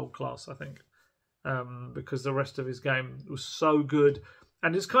seen as world class, I think, because the rest of his game was so good.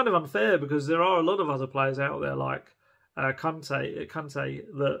 And it's kind of unfair because there are a lot of other players out there like Conte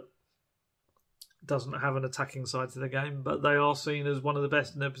that doesn't have an attacking side to the game, but they are seen as one of the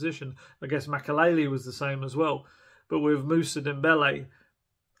best in their position. I guess Makelele was the same as well. But with Moussa Dembele,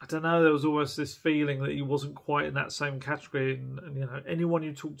 I don't know, there was almost this feeling that he wasn't quite in that same category. And you know, anyone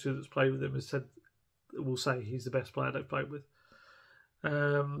you talk to that's played with him will say he's the best player they've played with.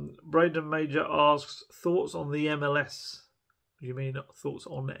 Braden Major asks, thoughts on the MLS? You mean thoughts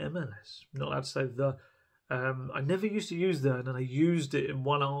on the MLS? I'm not allowed to say the. I never used to use the, and then I used it in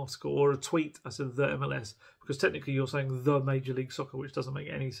one article or a tweet. I said the MLS because technically you're saying the Major League Soccer, which doesn't make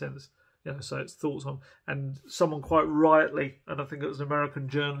any sense. You know, so it's thoughts on, and someone quite rightly, and I think it was an American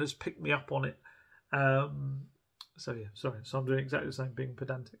journalist, picked me up on it. So yeah, sorry. So I'm doing exactly the same, being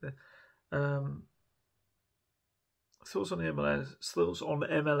pedantic there. Thoughts on the MLS. Thoughts on the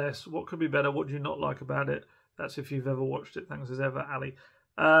MLS. What could be better? What do you not like about it? That's if you've ever watched it. Thanks as ever, Ali.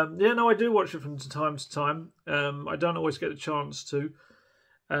 Yeah, no, I do watch it from time to time. I don't always get a chance to.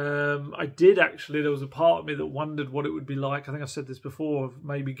 I did actually. There was a part of me that wondered what it would be like. I think I've said this before, of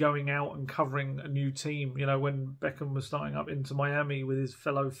maybe going out and covering a new team. You know, when Beckham was starting up into Miami with his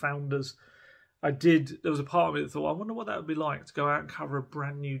fellow founders, there was a part of me that thought, I wonder what that would be like to go out and cover a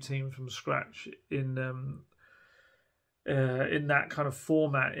brand new team from scratch in that kind of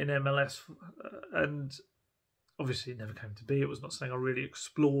format in MLS. And obviously it never came to be. It was not something I really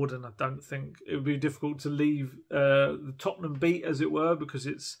explored, and I don't think it would be difficult to leave the Tottenham beat, as it were, because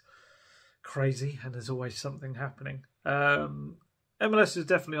it's crazy and there's always something happening. MLS is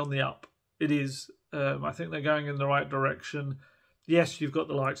definitely on the up. It is. I think they're going in the right direction. Yes, you've got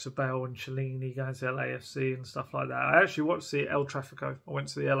the likes of Bale and Cellini going to LAFC and stuff like that. I actually watched the El Tráfico. I went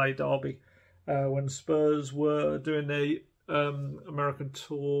to the LA Derby when Spurs were doing their American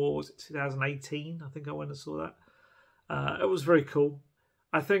tour. Was it 2018? I think I went and saw that. It was very cool.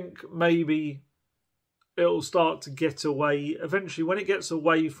 I think maybe it'll start to get away eventually when it gets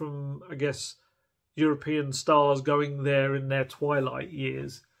away from, I guess, European stars going there in their twilight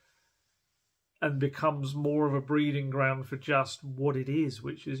years and becomes more of a breeding ground for just what it is,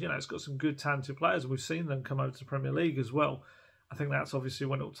 which is, it's got some good talented players. We've seen them come over to the Premier League as well. I think that's obviously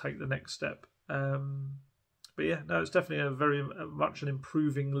when it'll take the next step. But yeah, no, it's definitely a very much an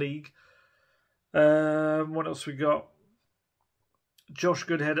improving league. What else we got? Josh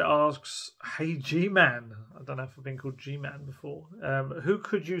Goodhead asks, "Hey G-Man," I don't know if I've been called G-Man before. Who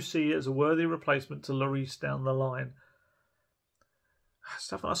could you see as a worthy replacement to Lloris down the line?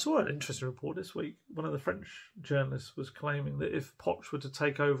 Stefan, I saw an interesting report this week. One of the French journalists was claiming that if Poch were to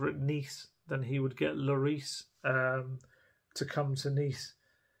take over at Nice, then he would get Lloris to come to Nice.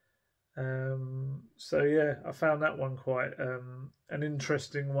 So yeah, I found that one quite an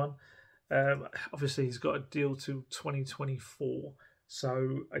interesting one. Obviously, he's got a deal to 2024,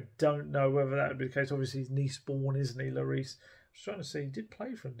 so I don't know whether that would be the case. Obviously, he's Nice-born, isn't he, Lloris? I was trying to see, he did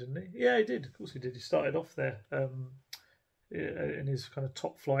play for him, didn't he? Yeah, he did. Of course he did. He started off there in his kind of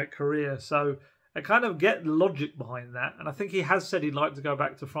top-flight career. So I kind of get the logic behind that, and I think he has said he'd like to go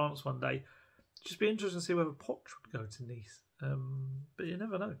back to France one day. Just be interesting to see whether Poch would go to Nice. But you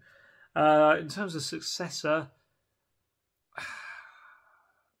never know. In terms of successor,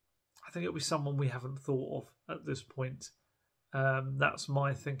 I think it'll be someone we haven't thought of at this point. That's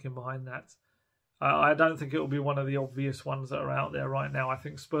my thinking behind that. I don't think it'll be one of the obvious ones that are out there right now. I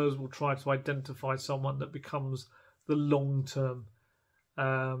think Spurs will try to identify someone that becomes the long-term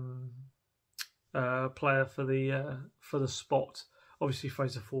player for the spot. Obviously,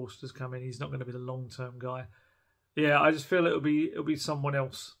 Fraser Forster's coming. He's not going to be the long-term guy. Yeah, I just feel it'll be someone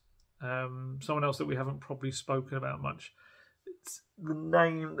else. Someone else that we haven't probably spoken about much. It's the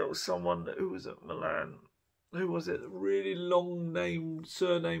name. There was someone who was at Milan. Who was it? A really long name,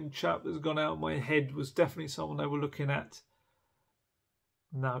 surname chap that's gone out of my head. Was definitely someone they were looking at.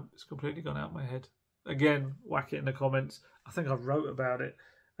 No, it's completely gone out of my head. Again, whack it in the comments. I think I wrote about it.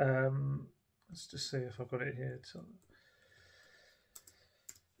 Let's just see if I've got it here.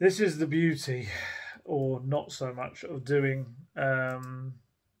 This is the beauty, or not so much, of doing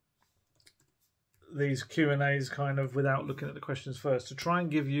these Q&As kind of without looking at the questions first, to try and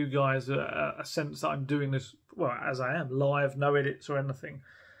give you guys a sense that I'm doing this, well, as I am, live, no edits or anything.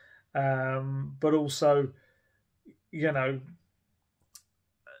 But also, it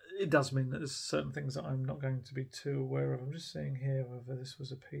does mean that there's certain things that I'm not going to be too aware of. I'm just seeing here whether this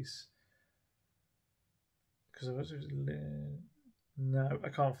was a piece. Because no, I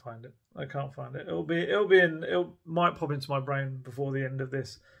can't find it. It might pop into my brain before the end of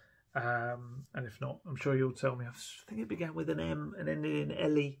this. And if not, I'm sure you'll tell me. I think it began with an M and ended in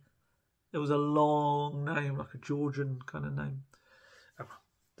Ellie. It was a long name, like a Georgian kind of name. Oh,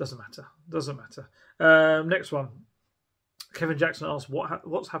 doesn't matter. Next one. Kevin Jackson asks,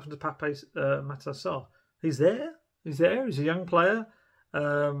 what's happened to Pape Matar? He's there. He's a young player,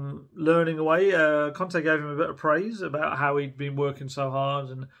 learning away. Conte gave him a bit of praise about how he'd been working so hard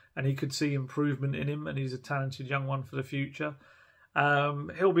and he could see improvement in him, and he's a talented young one for the future.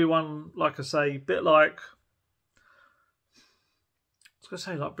 He'll be one, like I say, bit like, I was going to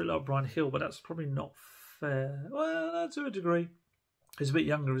say like a bit like Brian Hill, but that's probably not fair. Well, to a degree. He's a bit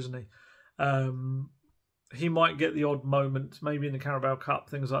younger, isn't he? He might get the odd moment, maybe in the Carabao Cup,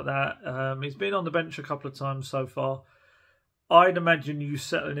 things like that. He's been on the bench a couple of times so far. I'd imagine you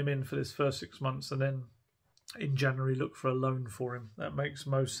settling him in for this first 6 months and then in January look for a loan for him. That makes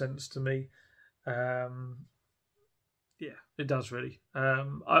most sense to me. Yeah, it does really.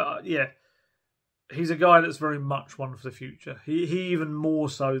 He's a guy that's very much one for the future. He even more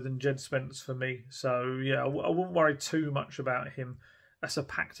so than Jed Spence for me. So yeah, I wouldn't worry too much about him. That's a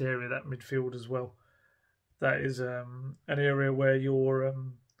packed area, that midfield as well. That is an area where you're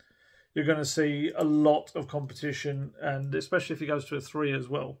going to see a lot of competition, and especially if he goes to a 3 as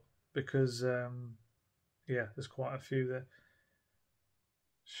well, because there's quite a few there.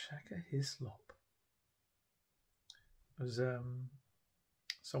 Shaka Hislop. There's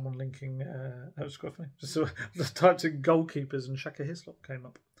someone linking. That was quite funny. Just typed in goalkeepers and Shaka Hislop came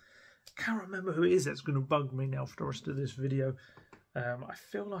up. Can't remember who it is. That's going to bug me now for the rest of this video. I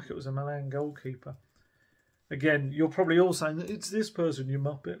feel like it was a Milan goalkeeper. Again, you're probably all saying it's this person, you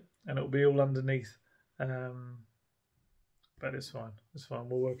muppet, and it'll be all underneath. But it's fine. It's fine.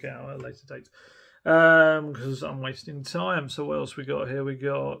 We'll work it out at a later date. Because I'm wasting time. So what else we got here? We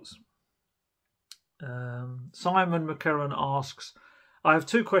got Simon McCarran asks, I have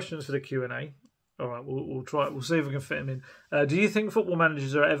 2 questions for the Q&A. All right, we'll try it. We'll see if we can fit him in. Do you think football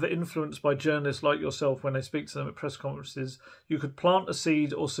managers are ever influenced by journalists like yourself when they speak to them at press conferences? You could plant a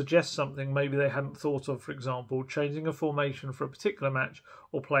seed or suggest something maybe they hadn't thought of, for example, changing a formation for a particular match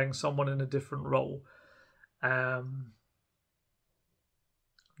or playing someone in a different role. No,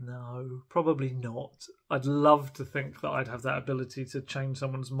 probably not. I'd love to think that I'd have that ability to change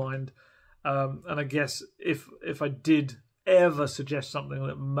someone's mind. And I guess if I did ever suggest something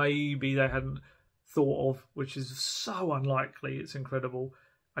that maybe they hadn't thought of, which is so unlikely, it's incredible,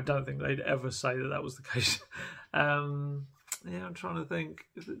 I don't think they'd ever say that that was the case. I'm trying to think.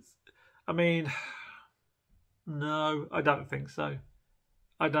 No, I don't think so.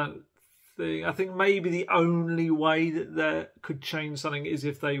 I think maybe the only way that they could change something is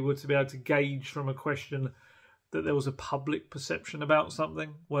if they were to be able to gauge from a question that there was a public perception about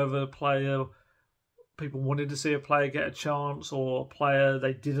something, whether people wanted to see a player get a chance or a player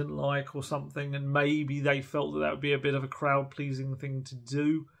they didn't like or something, and maybe they felt that would be a bit of a crowd-pleasing thing to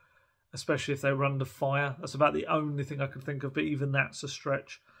do, especially if they were under fire. That's about the only thing I could think of, but even that's a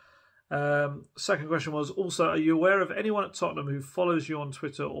stretch. Second question was, also, are you aware of anyone at Tottenham who follows you on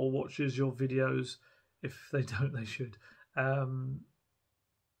Twitter or watches your videos? If they don't, they should. I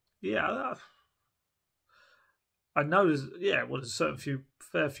know there's a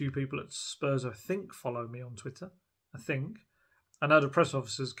fair few people at Spurs I think follow me on Twitter. I know the press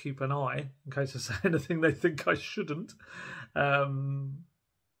officers keep an eye in case I say anything they think I shouldn't.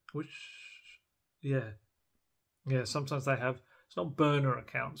 Sometimes they have, it's not burner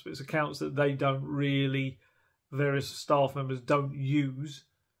accounts, but it's accounts that they don't really, various staff members don't use,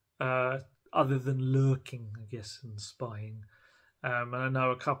 other than lurking, I guess, and spying. And I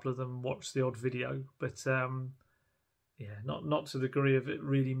know a couple of them watch the odd video, but not to the degree of it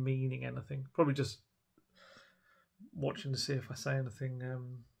really meaning anything. Probably just watching to see if I say anything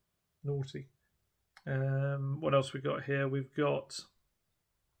naughty. What else we got here? We've got...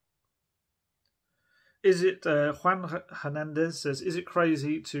 Juan Hernandez says, is it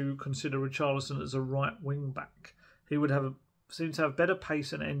crazy to consider Richarlison as a right wing back? He would seem to have better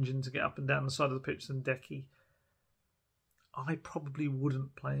pace and engine to get up and down the side of the pitch than Decky. I probably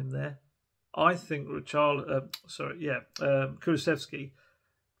wouldn't play him there. I think Kulusevski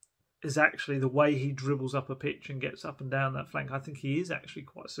is actually, the way he dribbles up a pitch and gets up and down that flank, I think he is actually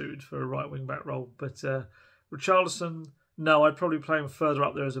quite suited for a right wing back role. But Richarlison, no, I'd probably play him further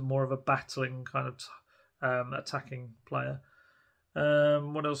up there as more of a battling kind of attacking player.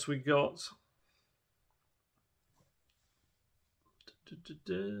 What else we got?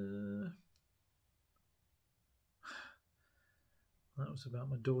 That was about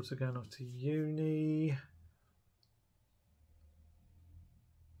my daughter going off to uni.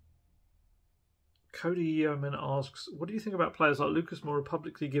 Cody Yeoman asks, what do you think about players like Lucas Moura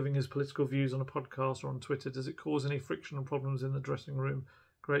publicly giving his political views on a podcast or on Twitter? Does it cause any friction or problems in the dressing room?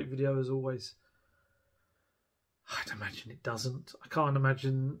 Great video as always. I'd imagine it doesn't. I can't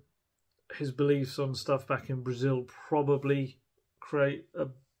imagine his beliefs on stuff back in Brazil probably create a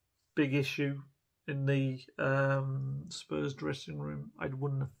big issue in the Spurs dressing room. I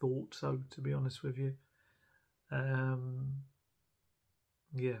wouldn't have thought so, to be honest with you. I'd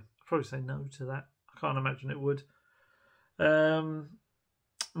probably say no to that. I can't imagine it would.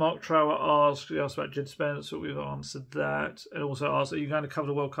 Mark Trower asked about Jed Spence, so we've answered that. And also asked, are you going to cover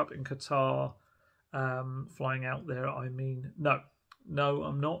the World Cup in Qatar? Flying out there, I mean. No,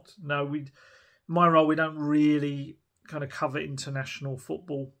 I'm not. No, my role, we don't really kind of cover international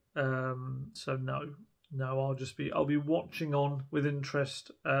football. So no, I'll be watching on with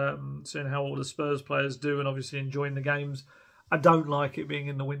interest, seeing how all the Spurs players do, and obviously enjoying the games. I don't like it being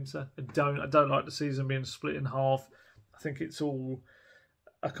in the winter. I don't like the season being split in half. I think it's all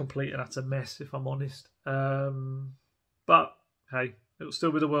a complete and utter mess, if I'm honest. But hey, it'll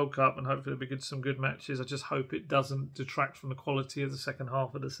still be the World Cup, and hopefully there'll be some good matches. I just hope it doesn't detract from the quality of the second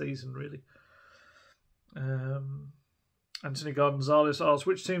half of the season, really. Anthony Gonzalez asks,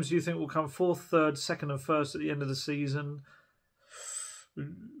 which teams do you think will come fourth, third, second and first at the end of the season?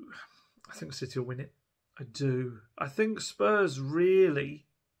 I think City will win it. I do. I think Spurs really,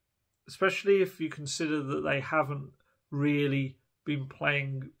 especially if you consider that they haven't really been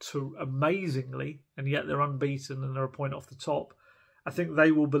playing too amazingly, and yet they're unbeaten and they're a point off the top. I think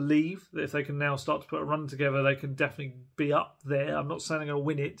they will believe that if they can now start to put a run together, they can definitely be up there. I'm not saying they're going to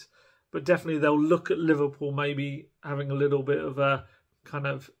win it, but definitely they'll look at Liverpool maybe having a little bit of a kind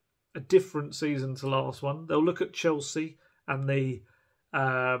of a different season to last one. They'll look at Chelsea and the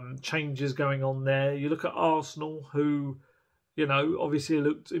changes going on there. You look at Arsenal, who, obviously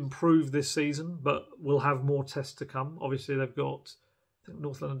looked improved this season, but will have more tests to come. Obviously, they've got think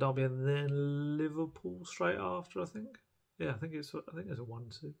North London derby and then Liverpool straight after. I think. Yeah, I think it's a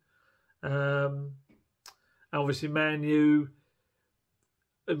 1-2. Obviously, Man U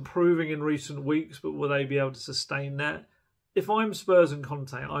improving in recent weeks, but will they be able to sustain that? If I'm Spurs and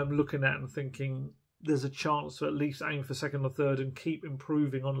Conte, I'm looking at and thinking there's a chance to at least aim for second or third and keep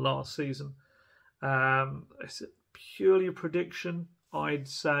improving on last season. It's purely a prediction. I'd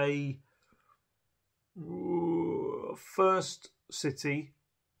say first City.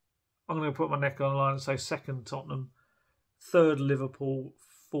 I'm going to put my neck on the line and say second Tottenham, third Liverpool,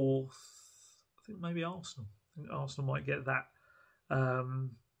 fourth, I think maybe Arsenal. I think Arsenal might get that.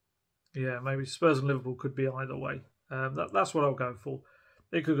 Maybe Spurs and Liverpool could be either way. That's what I'll go for.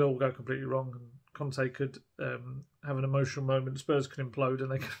 It could all go completely wrong, and Conte could have an emotional moment. Spurs could implode,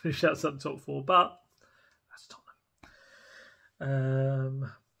 and they could finish outside the top 4. But that's Tottenham.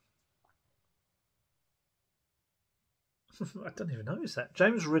 I don't even notice that.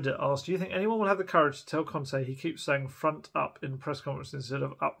 James Ridder asked, do you think anyone will have the courage to tell Conte he keeps saying front up in press conference instead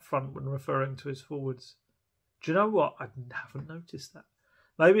of up front when referring to his forwards? Do you know what? I haven't noticed that.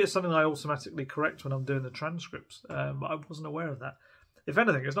 Maybe it's something I automatically correct when I'm doing the transcripts, but I wasn't aware of that. If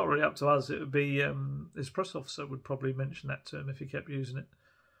anything, it's not really up to us. It would be his press officer would probably mention that to him if he kept using it.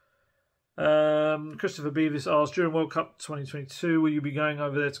 Christopher Beavis asked, during World Cup 2022, will you be going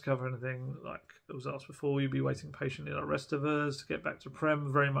over there to cover anything? Like it was asked before, will you be waiting patiently like the rest of us to get back to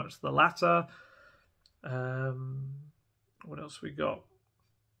Prem? Very much the latter. What else we got?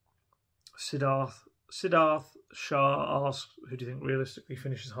 Siddharth Shah asks, who do you think realistically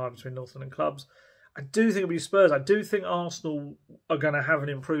finishes high between North London clubs? I do think it'll be Spurs. I do think Arsenal are going to have an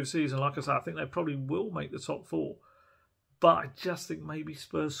improved season. Like I said, I think they probably will make the top 4. But I just think maybe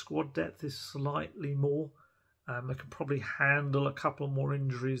Spurs' squad depth is slightly more. They can probably handle a couple more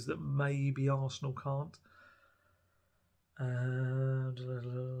injuries that maybe Arsenal can't.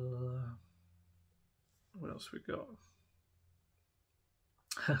 What else we got?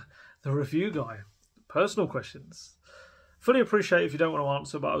 The review guy. Personal questions. Fully appreciate if you don't want to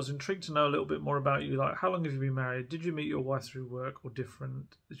answer, but I was intrigued to know a little bit more about you. Like, how long have you been married? Did you meet your wife through work or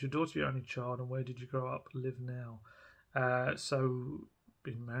different? Is your daughter your only child? And where did you grow up, live now? So,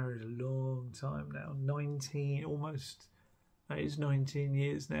 been married a long time now. 19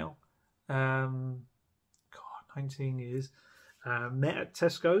 years now. 19 years. Met at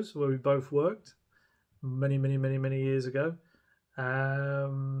Tesco's, where we both worked many years ago.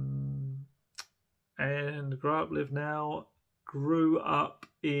 And grew up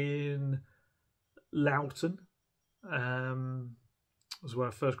in Loughton. Was where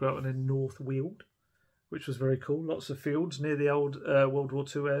I first grew up, and in North Weald, which was very cool. Lots of fields near the old World War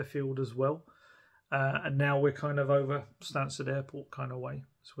II airfield as well. And now we're kind of over Stansted Airport kind of way.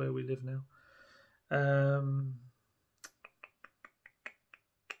 That's where we live now.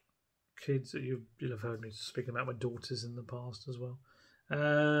 Kids, you'll have heard me speaking about my daughters in the past as well.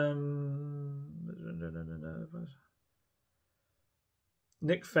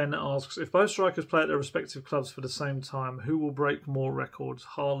 Nick Fenn asks, if both strikers play at their respective clubs for the same time, who will break more records,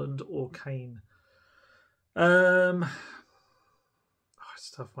 Haaland or Kane? It's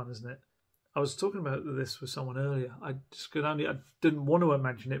a tough one, isn't it? I was talking about this with someone earlier. I didn't want to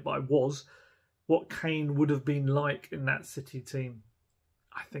imagine it, but I was. What Kane would have been like in that City team.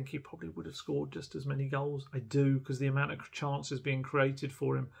 I think he probably would have scored just as many goals. I do, because the amount of chances being created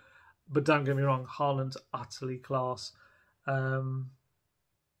for him. But don't get me wrong, Haaland's utterly class.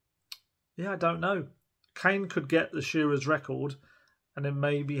 I don't know. Kane could get the Shearer's record, and then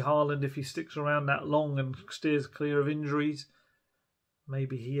maybe Haaland, if he sticks around that long and steers clear of injuries,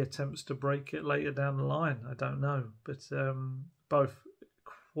 maybe he attempts to break it later down the line. I don't know. But both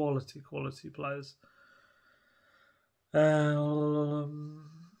quality players. Komar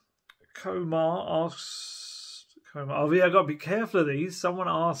asks, I've got to be careful of these.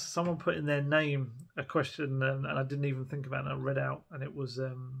 Someone put in their name a question, and I didn't even think about it. I read out, and it was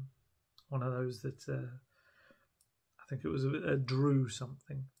one of those that I think it was a Drew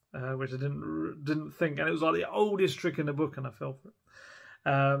something, which I didn't think, and it was like the oldest trick in the book, and I fell for it.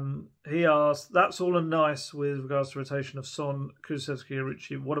 He asked, that's all and nice with regards to rotation of Son, Kulusevski, and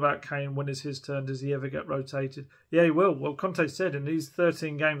Ricci. What about Kane? When is his turn? Does he ever get rotated? Yeah, he will. Well, Conte said in these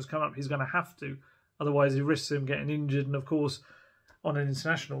 13 games coming up, he's going to have to. Otherwise, he risks him getting injured. And of course, on an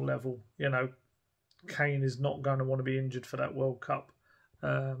international level, Kane is not going to want to be injured for that World Cup.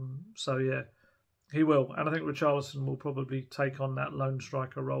 So, yeah, he will. And I think Richarlison will probably take on that lone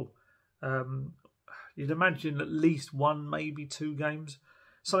striker role. You'd imagine at least 1, maybe 2 games.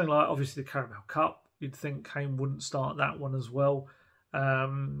 Something like, obviously, the Carabao Cup. You'd think Kane wouldn't start that one as well.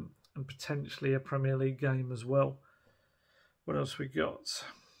 And potentially a Premier League game as well. What else we got?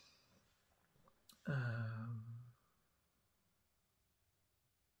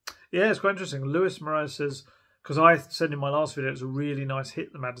 Yeah, it's quite interesting. Lewis Moraes says, because I said in my last video it was a really nice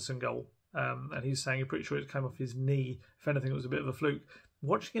hit, the Maddison goal. And he's saying he's pretty sure it came off his knee. If anything, it was a bit of a fluke.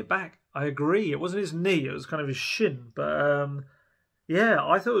 Watching it back, I agree. It wasn't his knee, it was kind of his shin. But yeah,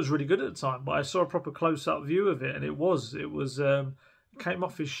 I thought it was really good at the time. But I saw a proper close-up view of it, and it came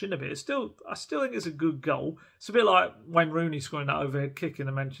off his shin a bit. I still think it's a good goal. It's a bit like Wayne Rooney scoring that overhead kick in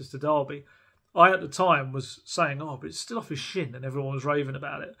the Manchester derby. I, at the time, was saying, oh, but it's still off his shin, and everyone was raving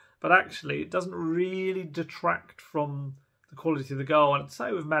about it. But actually, it doesn't really detract from the quality of the goal. And I'd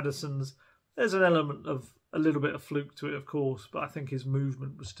say with Maddison's, there's an element of a little bit of fluke to it, of course, but I think his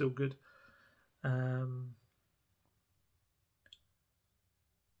movement was still good.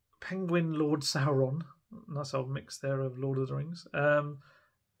 Penguin Lord Sauron. Nice old mix there of Lord of the Rings.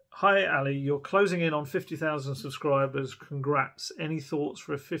 Hi, Ali. You're closing in on 50,000 subscribers. Congrats. Any thoughts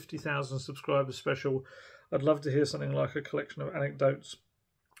for a 50,000 subscriber special? I'd love to hear something like a collection of anecdotes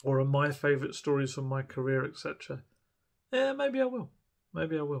or a my favourite stories from my career, etc. Yeah, maybe I will.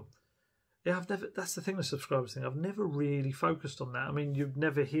 Maybe I will. Yeah, that's the thing, the subscribers thing. I've never really focused on that. I mean, you'd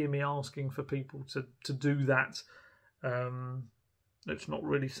never hear me asking for people to do that. It's not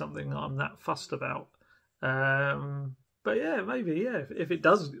really something that I'm that fussed about. But yeah, maybe, yeah. If it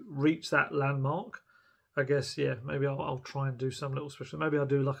does reach that landmark, I guess, yeah, maybe I'll try and do some little special. Maybe I'll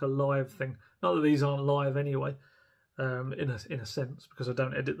do like a live thing. Not that these aren't live anyway, in a sense, because I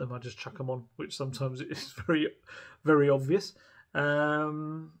don't edit them. I just chuck them on, which sometimes is very, very obvious.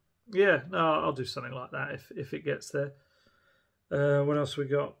 Yeah, no, I'll do something like that if it gets there. What else we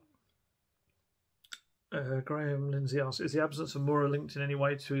got? Graham Lindsay asks, is the absence of Moura linked in any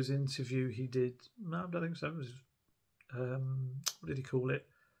way to his interview he did? No, I don't think so. It was, what did he call it?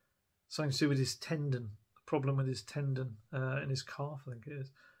 Something to do with his tendon. A problem with his tendon in his calf, I think it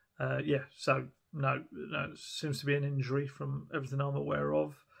is. Yeah, so no, it seems to be an injury from everything I'm aware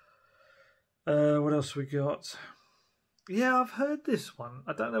of. What else we got? Yeah, I've heard this one.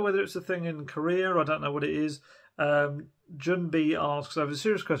 I don't know whether it's a thing in Korea. I don't know what it is. Jun B asks, I have a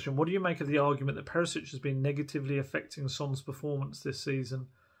serious question. What do you make of the argument that Perisic has been negatively affecting Son's performance this season?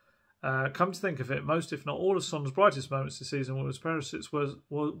 Come to think of it, most if not all of Son's brightest moments this season was Perisic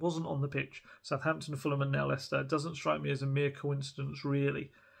wasn't on the pitch. Southampton, Fulham and now Leicester. It doesn't strike me as a mere coincidence,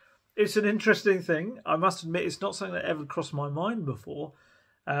 really. It's an interesting thing. I must admit, it's not something that ever crossed my mind before.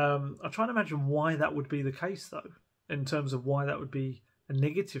 I'm trying to imagine why that would be the case, though, in terms of why that would be a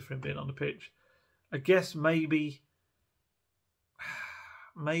negative for him being on the pitch. I guess maybe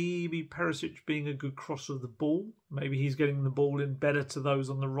Perisic being a good crosser of the ball. Maybe he's getting the ball in better to those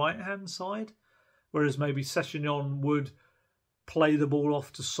on the right-hand side, whereas maybe Sessegnon would play the ball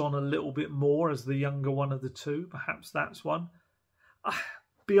off to Son a little bit more as the younger one of the two. Perhaps that's one.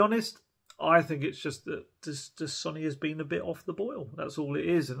 Be honest, I think it's just that Sonny has been a bit off the boil. That's all it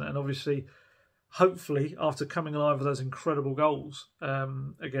is. And obviously, hopefully, after coming alive with those incredible goals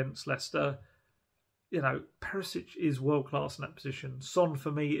against Leicester, you know, Perisic is world-class in that position. Son,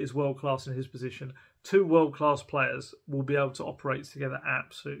 for me, is world-class in his position. Two world-class players will be able to operate together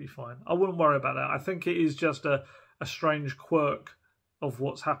absolutely fine. I wouldn't worry about that. I think it is just a strange quirk of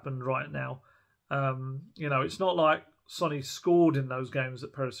what's happened right now. You know, it's not like Sonny scored in those games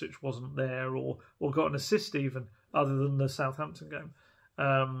that Perisic wasn't there or got an assist even, other than the Southampton game.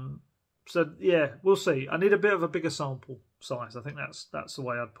 So, yeah, we'll see. I need a bit of a bigger sample size. I think that's the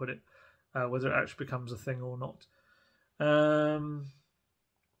way I'd put it. Whether it actually becomes a thing or not.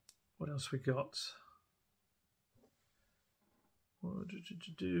 What else we got?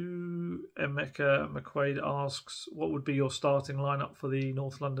 Emeka McQuaid asks, what would be your starting lineup for the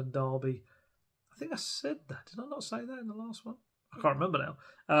North London derby? I think I said that. Did I not say that in the last one? I can't remember now.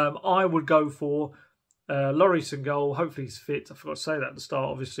 I would go for Lloris in goal. Hopefully he's fit. I forgot to say that at the start.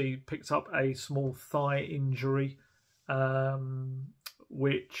 Obviously picked up a small thigh injury,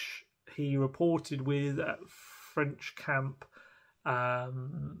 which he reported with at French camp.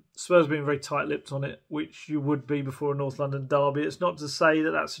 Spurs being very tight-lipped on it, which you would be before a North London derby. It's not to say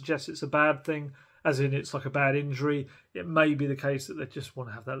that suggests it's a bad thing, as in it's like a bad injury. It may be the case that they just want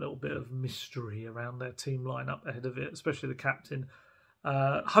to have that little bit of mystery around their team lineup ahead of it, especially the captain.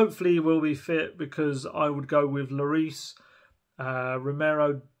 Hopefully he will be fit, because I would go with Lloris,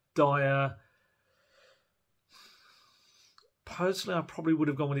 Romero, Dyer. Personally, I probably would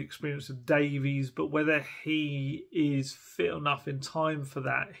have gone with the experience of Davies, but whether he is fit enough in time for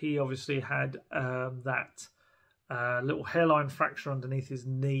that, he obviously had that little hairline fracture underneath his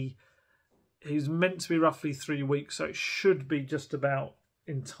knee. He's meant to be roughly 3 weeks, so it should be just about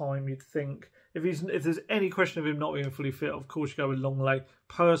in time, you'd think. if there's any question of him not being fully fit, of course you go with Longley.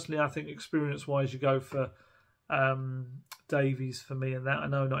 Personally, I think experience-wise, you go for Davies for me, and that I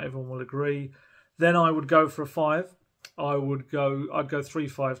know not everyone will agree. Then I would go for a 5. I'd go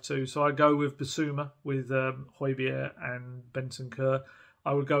 3-5-2. So I'd go with Basuma, with Højbjerg and Bentancur.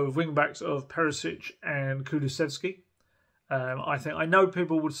 I would go with wing backs of Perisic and Kulusevski. I know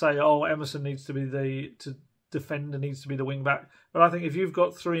people would say, "Oh, Emerson needs to be to defend and needs to be the wing back," but I think if you've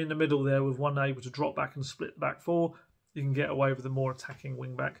got 3 in the middle there with one able to drop back and split the back 4, you can get away with a more attacking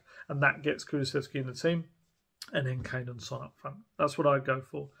wing back, and that gets Kulusevski in the team, and then Kane and Son up front. That's what I'd go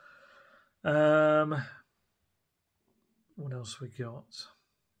for. What else we got?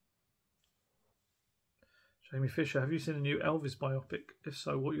 Jamie Fisher, have you seen a new Elvis biopic? If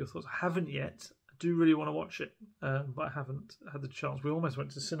so, what are your thoughts? I haven't yet. I do really want to watch it, but I haven't had the chance. We almost went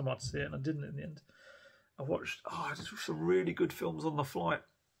to the cinema to see it, and I didn't in the end. I just watched some really good films on the flight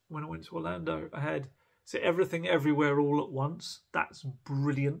when I went to Orlando. I had Everything Everywhere All at Once. That's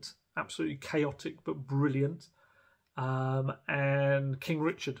brilliant. Absolutely chaotic, but brilliant. And King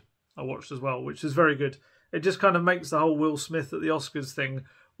Richard I watched as well, which is very good. It just kind of makes the whole Will Smith at the Oscars thing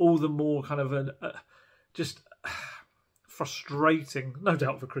all the more kind of just frustrating, no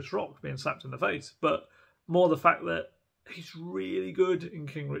doubt for Chris Rock being slapped in the face, but more the fact that he's really good in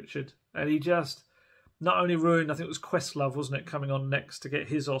King Richard, and he just not only ruined, I think it was Questlove, wasn't it, coming on next to get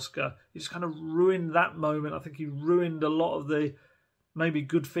his Oscar, he just kind of ruined that moment. I think he ruined a lot of the maybe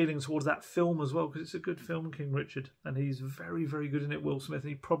good feelings towards that film as well, because it's a good film, King Richard, and he's very, very good in it, Will Smith, and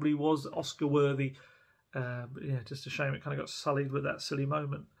he probably was Oscar worthy. But yeah, just a shame it kind of got sullied with that silly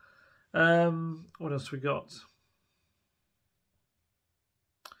moment. What else we got?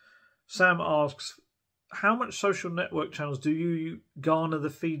 Sam asks, how much social network channels do you garner the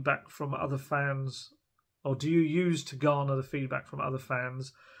feedback from other fans, or do you use to garner the feedback from other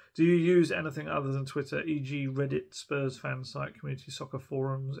fans? Do you use anything other than Twitter, e.g. Reddit, Spurs fan site, community soccer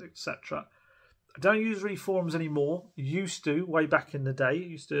forums, etc.? I don't use really forums anymore. Used to, way back in the day.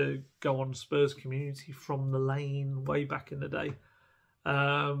 Used to go on Spurs community from the lane way back in the day.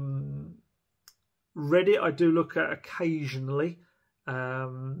 Reddit I do look at occasionally.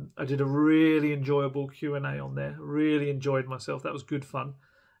 I did a really enjoyable Q&A on there. Really enjoyed myself. That was good fun.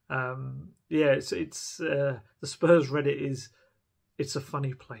 It's the Spurs Reddit it's a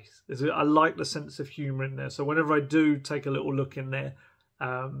funny place. I like the sense of humour in there. So whenever I do take a little look in there,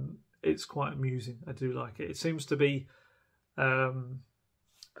 it's quite amusing. I do like it. It seems to be, I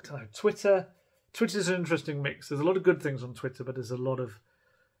don't know, Twitter's an interesting mix. There's a lot of good things on Twitter, but there's a lot of,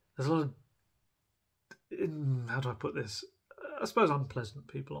 how do I put this? I suppose unpleasant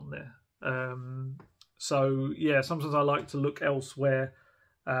people on there. So yeah, sometimes I like to look elsewhere.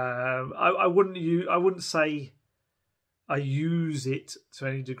 I wouldn't say I use it to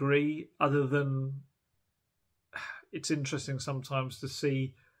any degree, other than it's interesting sometimes to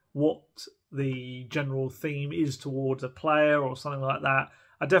see what the general theme is towards a player or something like that.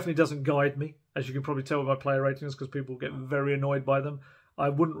 It definitely doesn't guide me, as you can probably tell with my player ratings, because people get very annoyed by them. I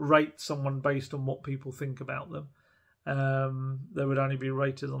wouldn't rate someone based on what people think about them. They would only be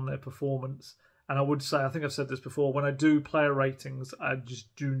rated on their performance. And I would say, I think I've said this before, when I do player ratings, I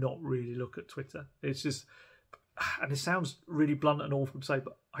just do not really look at Twitter. It's just, and it sounds really blunt and awful to say,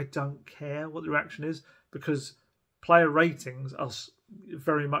 but I don't care what the reaction is, because player ratings are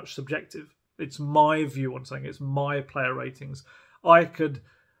very much subjective. It's my view on something. It's my player ratings. I could,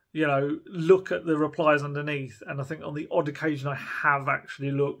 look at the replies underneath, and I think on the odd occasion I have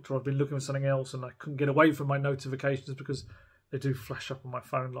actually looked, or I've been looking for something else and I couldn't get away from my notifications because they do flash up on my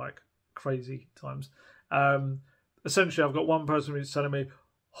phone like crazy times. Essentially, I've got one person who's telling me,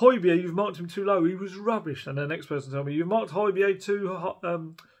 Højbjerg, you've marked him too low, he was rubbish. And the next person telling me, you've marked Højbjerg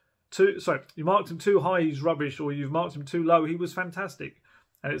you marked him too high, he's rubbish, or you've marked him too low, he was fantastic.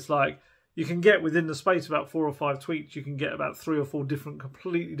 And it's like, you can get within the space of about 4 or 5 tweets, you can get about 3 or 4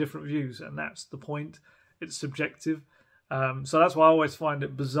 completely different views, and that's the point. It's subjective. So that's why I always find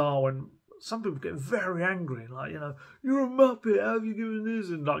it bizarre when some people get very angry, like, you're a muppet, how have you given this?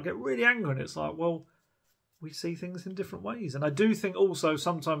 And like get really angry, and it's like, well, we see things in different ways. And I do think also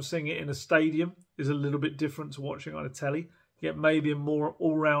sometimes seeing it in a stadium is a little bit different to watching on a telly. You get maybe a more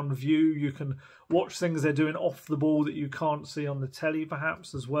all-round view. You can watch things they're doing off the ball that you can't see on the telly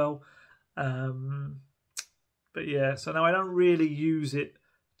perhaps as well. But yeah, so now I don't really use it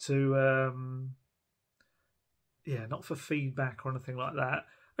to, not for feedback or anything like that.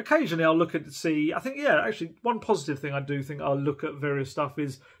 Occasionally I'll look at to see, I think, actually one positive thing I do think I'll look at various stuff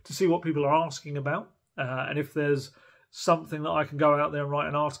is to see what people are asking about. And if there's something that I can go out there and write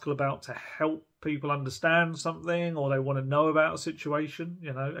an article about to help people understand something, or they want to know about a situation,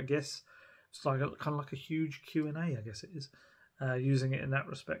 I guess It's like kind of like a huge Q&A, I guess it is, using it in that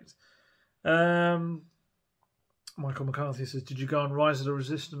respect. Michael McCarthy says, did you go on Rise of the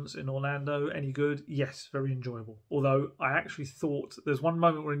Resistance in Orlando? Any good? Yes, very enjoyable. Although I actually thought, there's one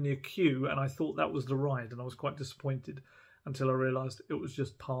moment we're in the queue and I thought that was the ride and I was quite disappointed until I realised it was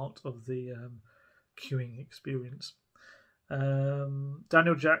just part of the queuing experience.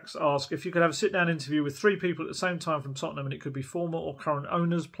 Daniel Jacks asks, if you could have a sit-down interview with 3 people at the same time from Tottenham and it could be former or current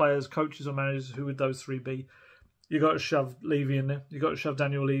owners, players, coaches or managers, who would those 3 be? You got to shove Levy in there. You got to shove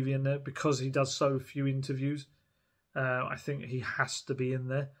Daniel Levy in there because he does so few interviews. I think he has to be in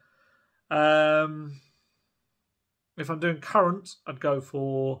there. If I'm doing current, I'd go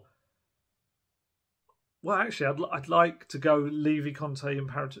for... Well, actually, I'd like to go Levy, Conte and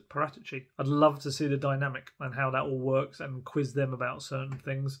Paratici. I'd love to see the dynamic and how that all works and quiz them about certain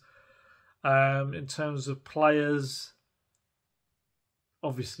things. In terms of players,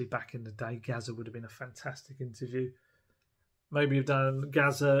 obviously back in the day, Gazza would have been a fantastic interview. Maybe you've done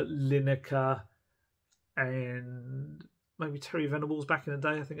Gazza, Lineker, and maybe Terry Venables back in the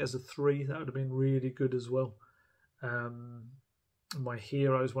day. I think as a 3, that would have been really good as well. My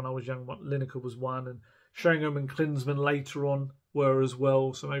heroes when I was young, Lineker was 1, and Sheringham and Klinsmann later on were as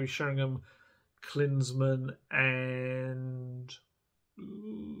well. So maybe Sheringham, Klinsmann, and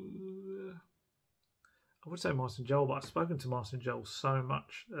I would say Martin Jol, but I've spoken to Martin Jol so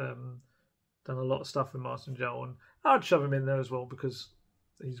much. Done a lot of stuff with Martin Jol, and I'd shove him in there as well because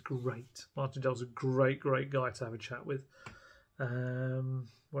he's great. Martin Jol's a great guy to have a chat with.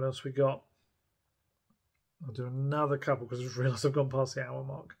 What else we got? I'll do another couple because I just realised I've gone past the hour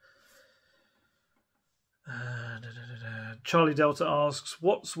mark. Charlie Delta asks,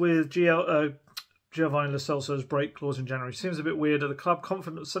 what's with Giovanni Lo Celso's break clause in January? Seems a bit weird. Are the club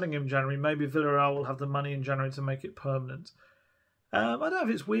confident of selling him in January? Maybe Villarreal will have the money in January to make it permanent. I don't know if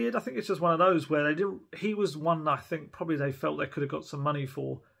it's weird. I think it's just one of those where they didn't. He was one I think probably they felt they could have got some money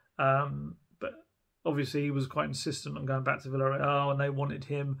for, but obviously he was quite insistent on going back to Villarreal, and they wanted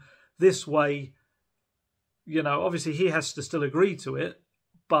him this way. You know, obviously he has to still agree to it,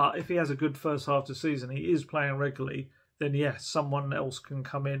 but if he has a good first half of the season, he is playing regularly, then yes, someone else can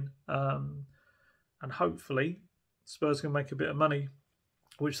come in, and hopefully Spurs can make a bit of money,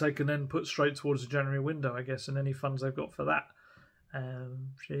 which they can then put straight towards the January window, I guess, and any funds they've got for that.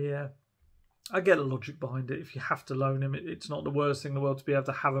 So yeah, I get the logic behind it. If you have to loan him, it's not the worst thing in the world to be able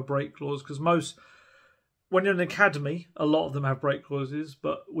to have a break clause, because when you're in an academy, a lot of them have break clauses,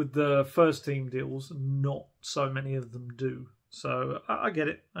 but with the first team deals, not so many of them do. So I get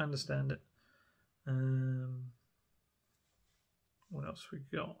it. I understand it. What else we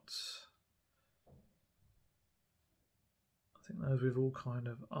got? I think those we've all kind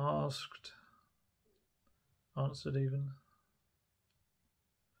of answered even.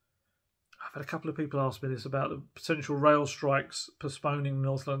 I've had a couple of people ask me this about the potential rail strikes postponing the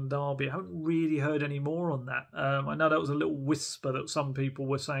North London derby. I haven't really heard any more on that. I know that was a little whisper that some people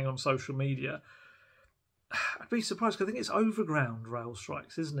were saying on social media. I'd be surprised because I think it's overground rail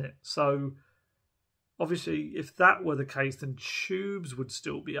strikes, isn't it? So obviously if that were the case, then tubes would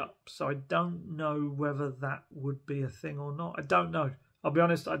still be up. So I don't know whether that would be a thing or not. I don't know. I'll be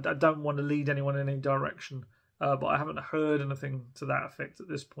honest, I don't want to lead anyone in any direction, but I haven't heard anything to that effect at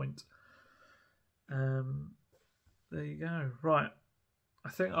this point. There you go. Right. I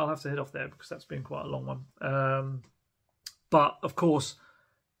think I'll have to head off there because that's been quite a long one. But of course,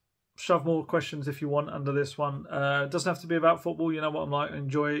 shove more questions if you want under this one. It doesn't have to be about football. You know what I'm like. I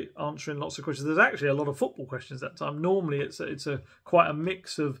enjoy answering lots of questions. There's actually a lot of football questions that time. Normally it's a quite a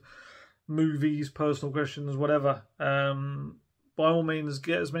mix of movies, personal questions, whatever. By all means,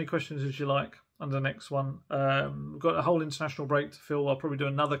 get as many questions as you like under the next one. We've got a whole international break to fill. I'll probably do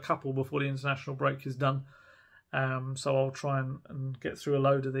another couple before the international break is done. So I'll try and get through a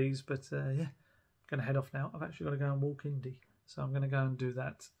load of these. But yeah, I'm going to head off now. I've actually got to go and walk Indy. So I'm going to go and do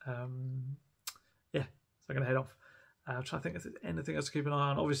that. Yeah, so I'm going to head off. I'll try to think if there's anything else to keep an eye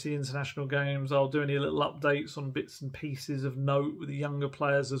on. Obviously, international games. I'll do any little updates on bits and pieces of note with the younger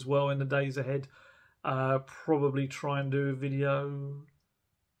players as well in the days ahead. Probably try and do a video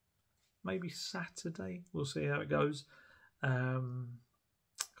maybe Saturday. We'll see how it goes.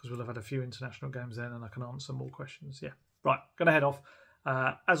 Because we'll have had a few international games then and I can answer more questions. Yeah. Right, going to head off.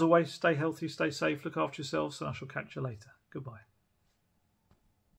 As always, stay healthy, stay safe, look after yourselves, and I shall catch you later. Goodbye.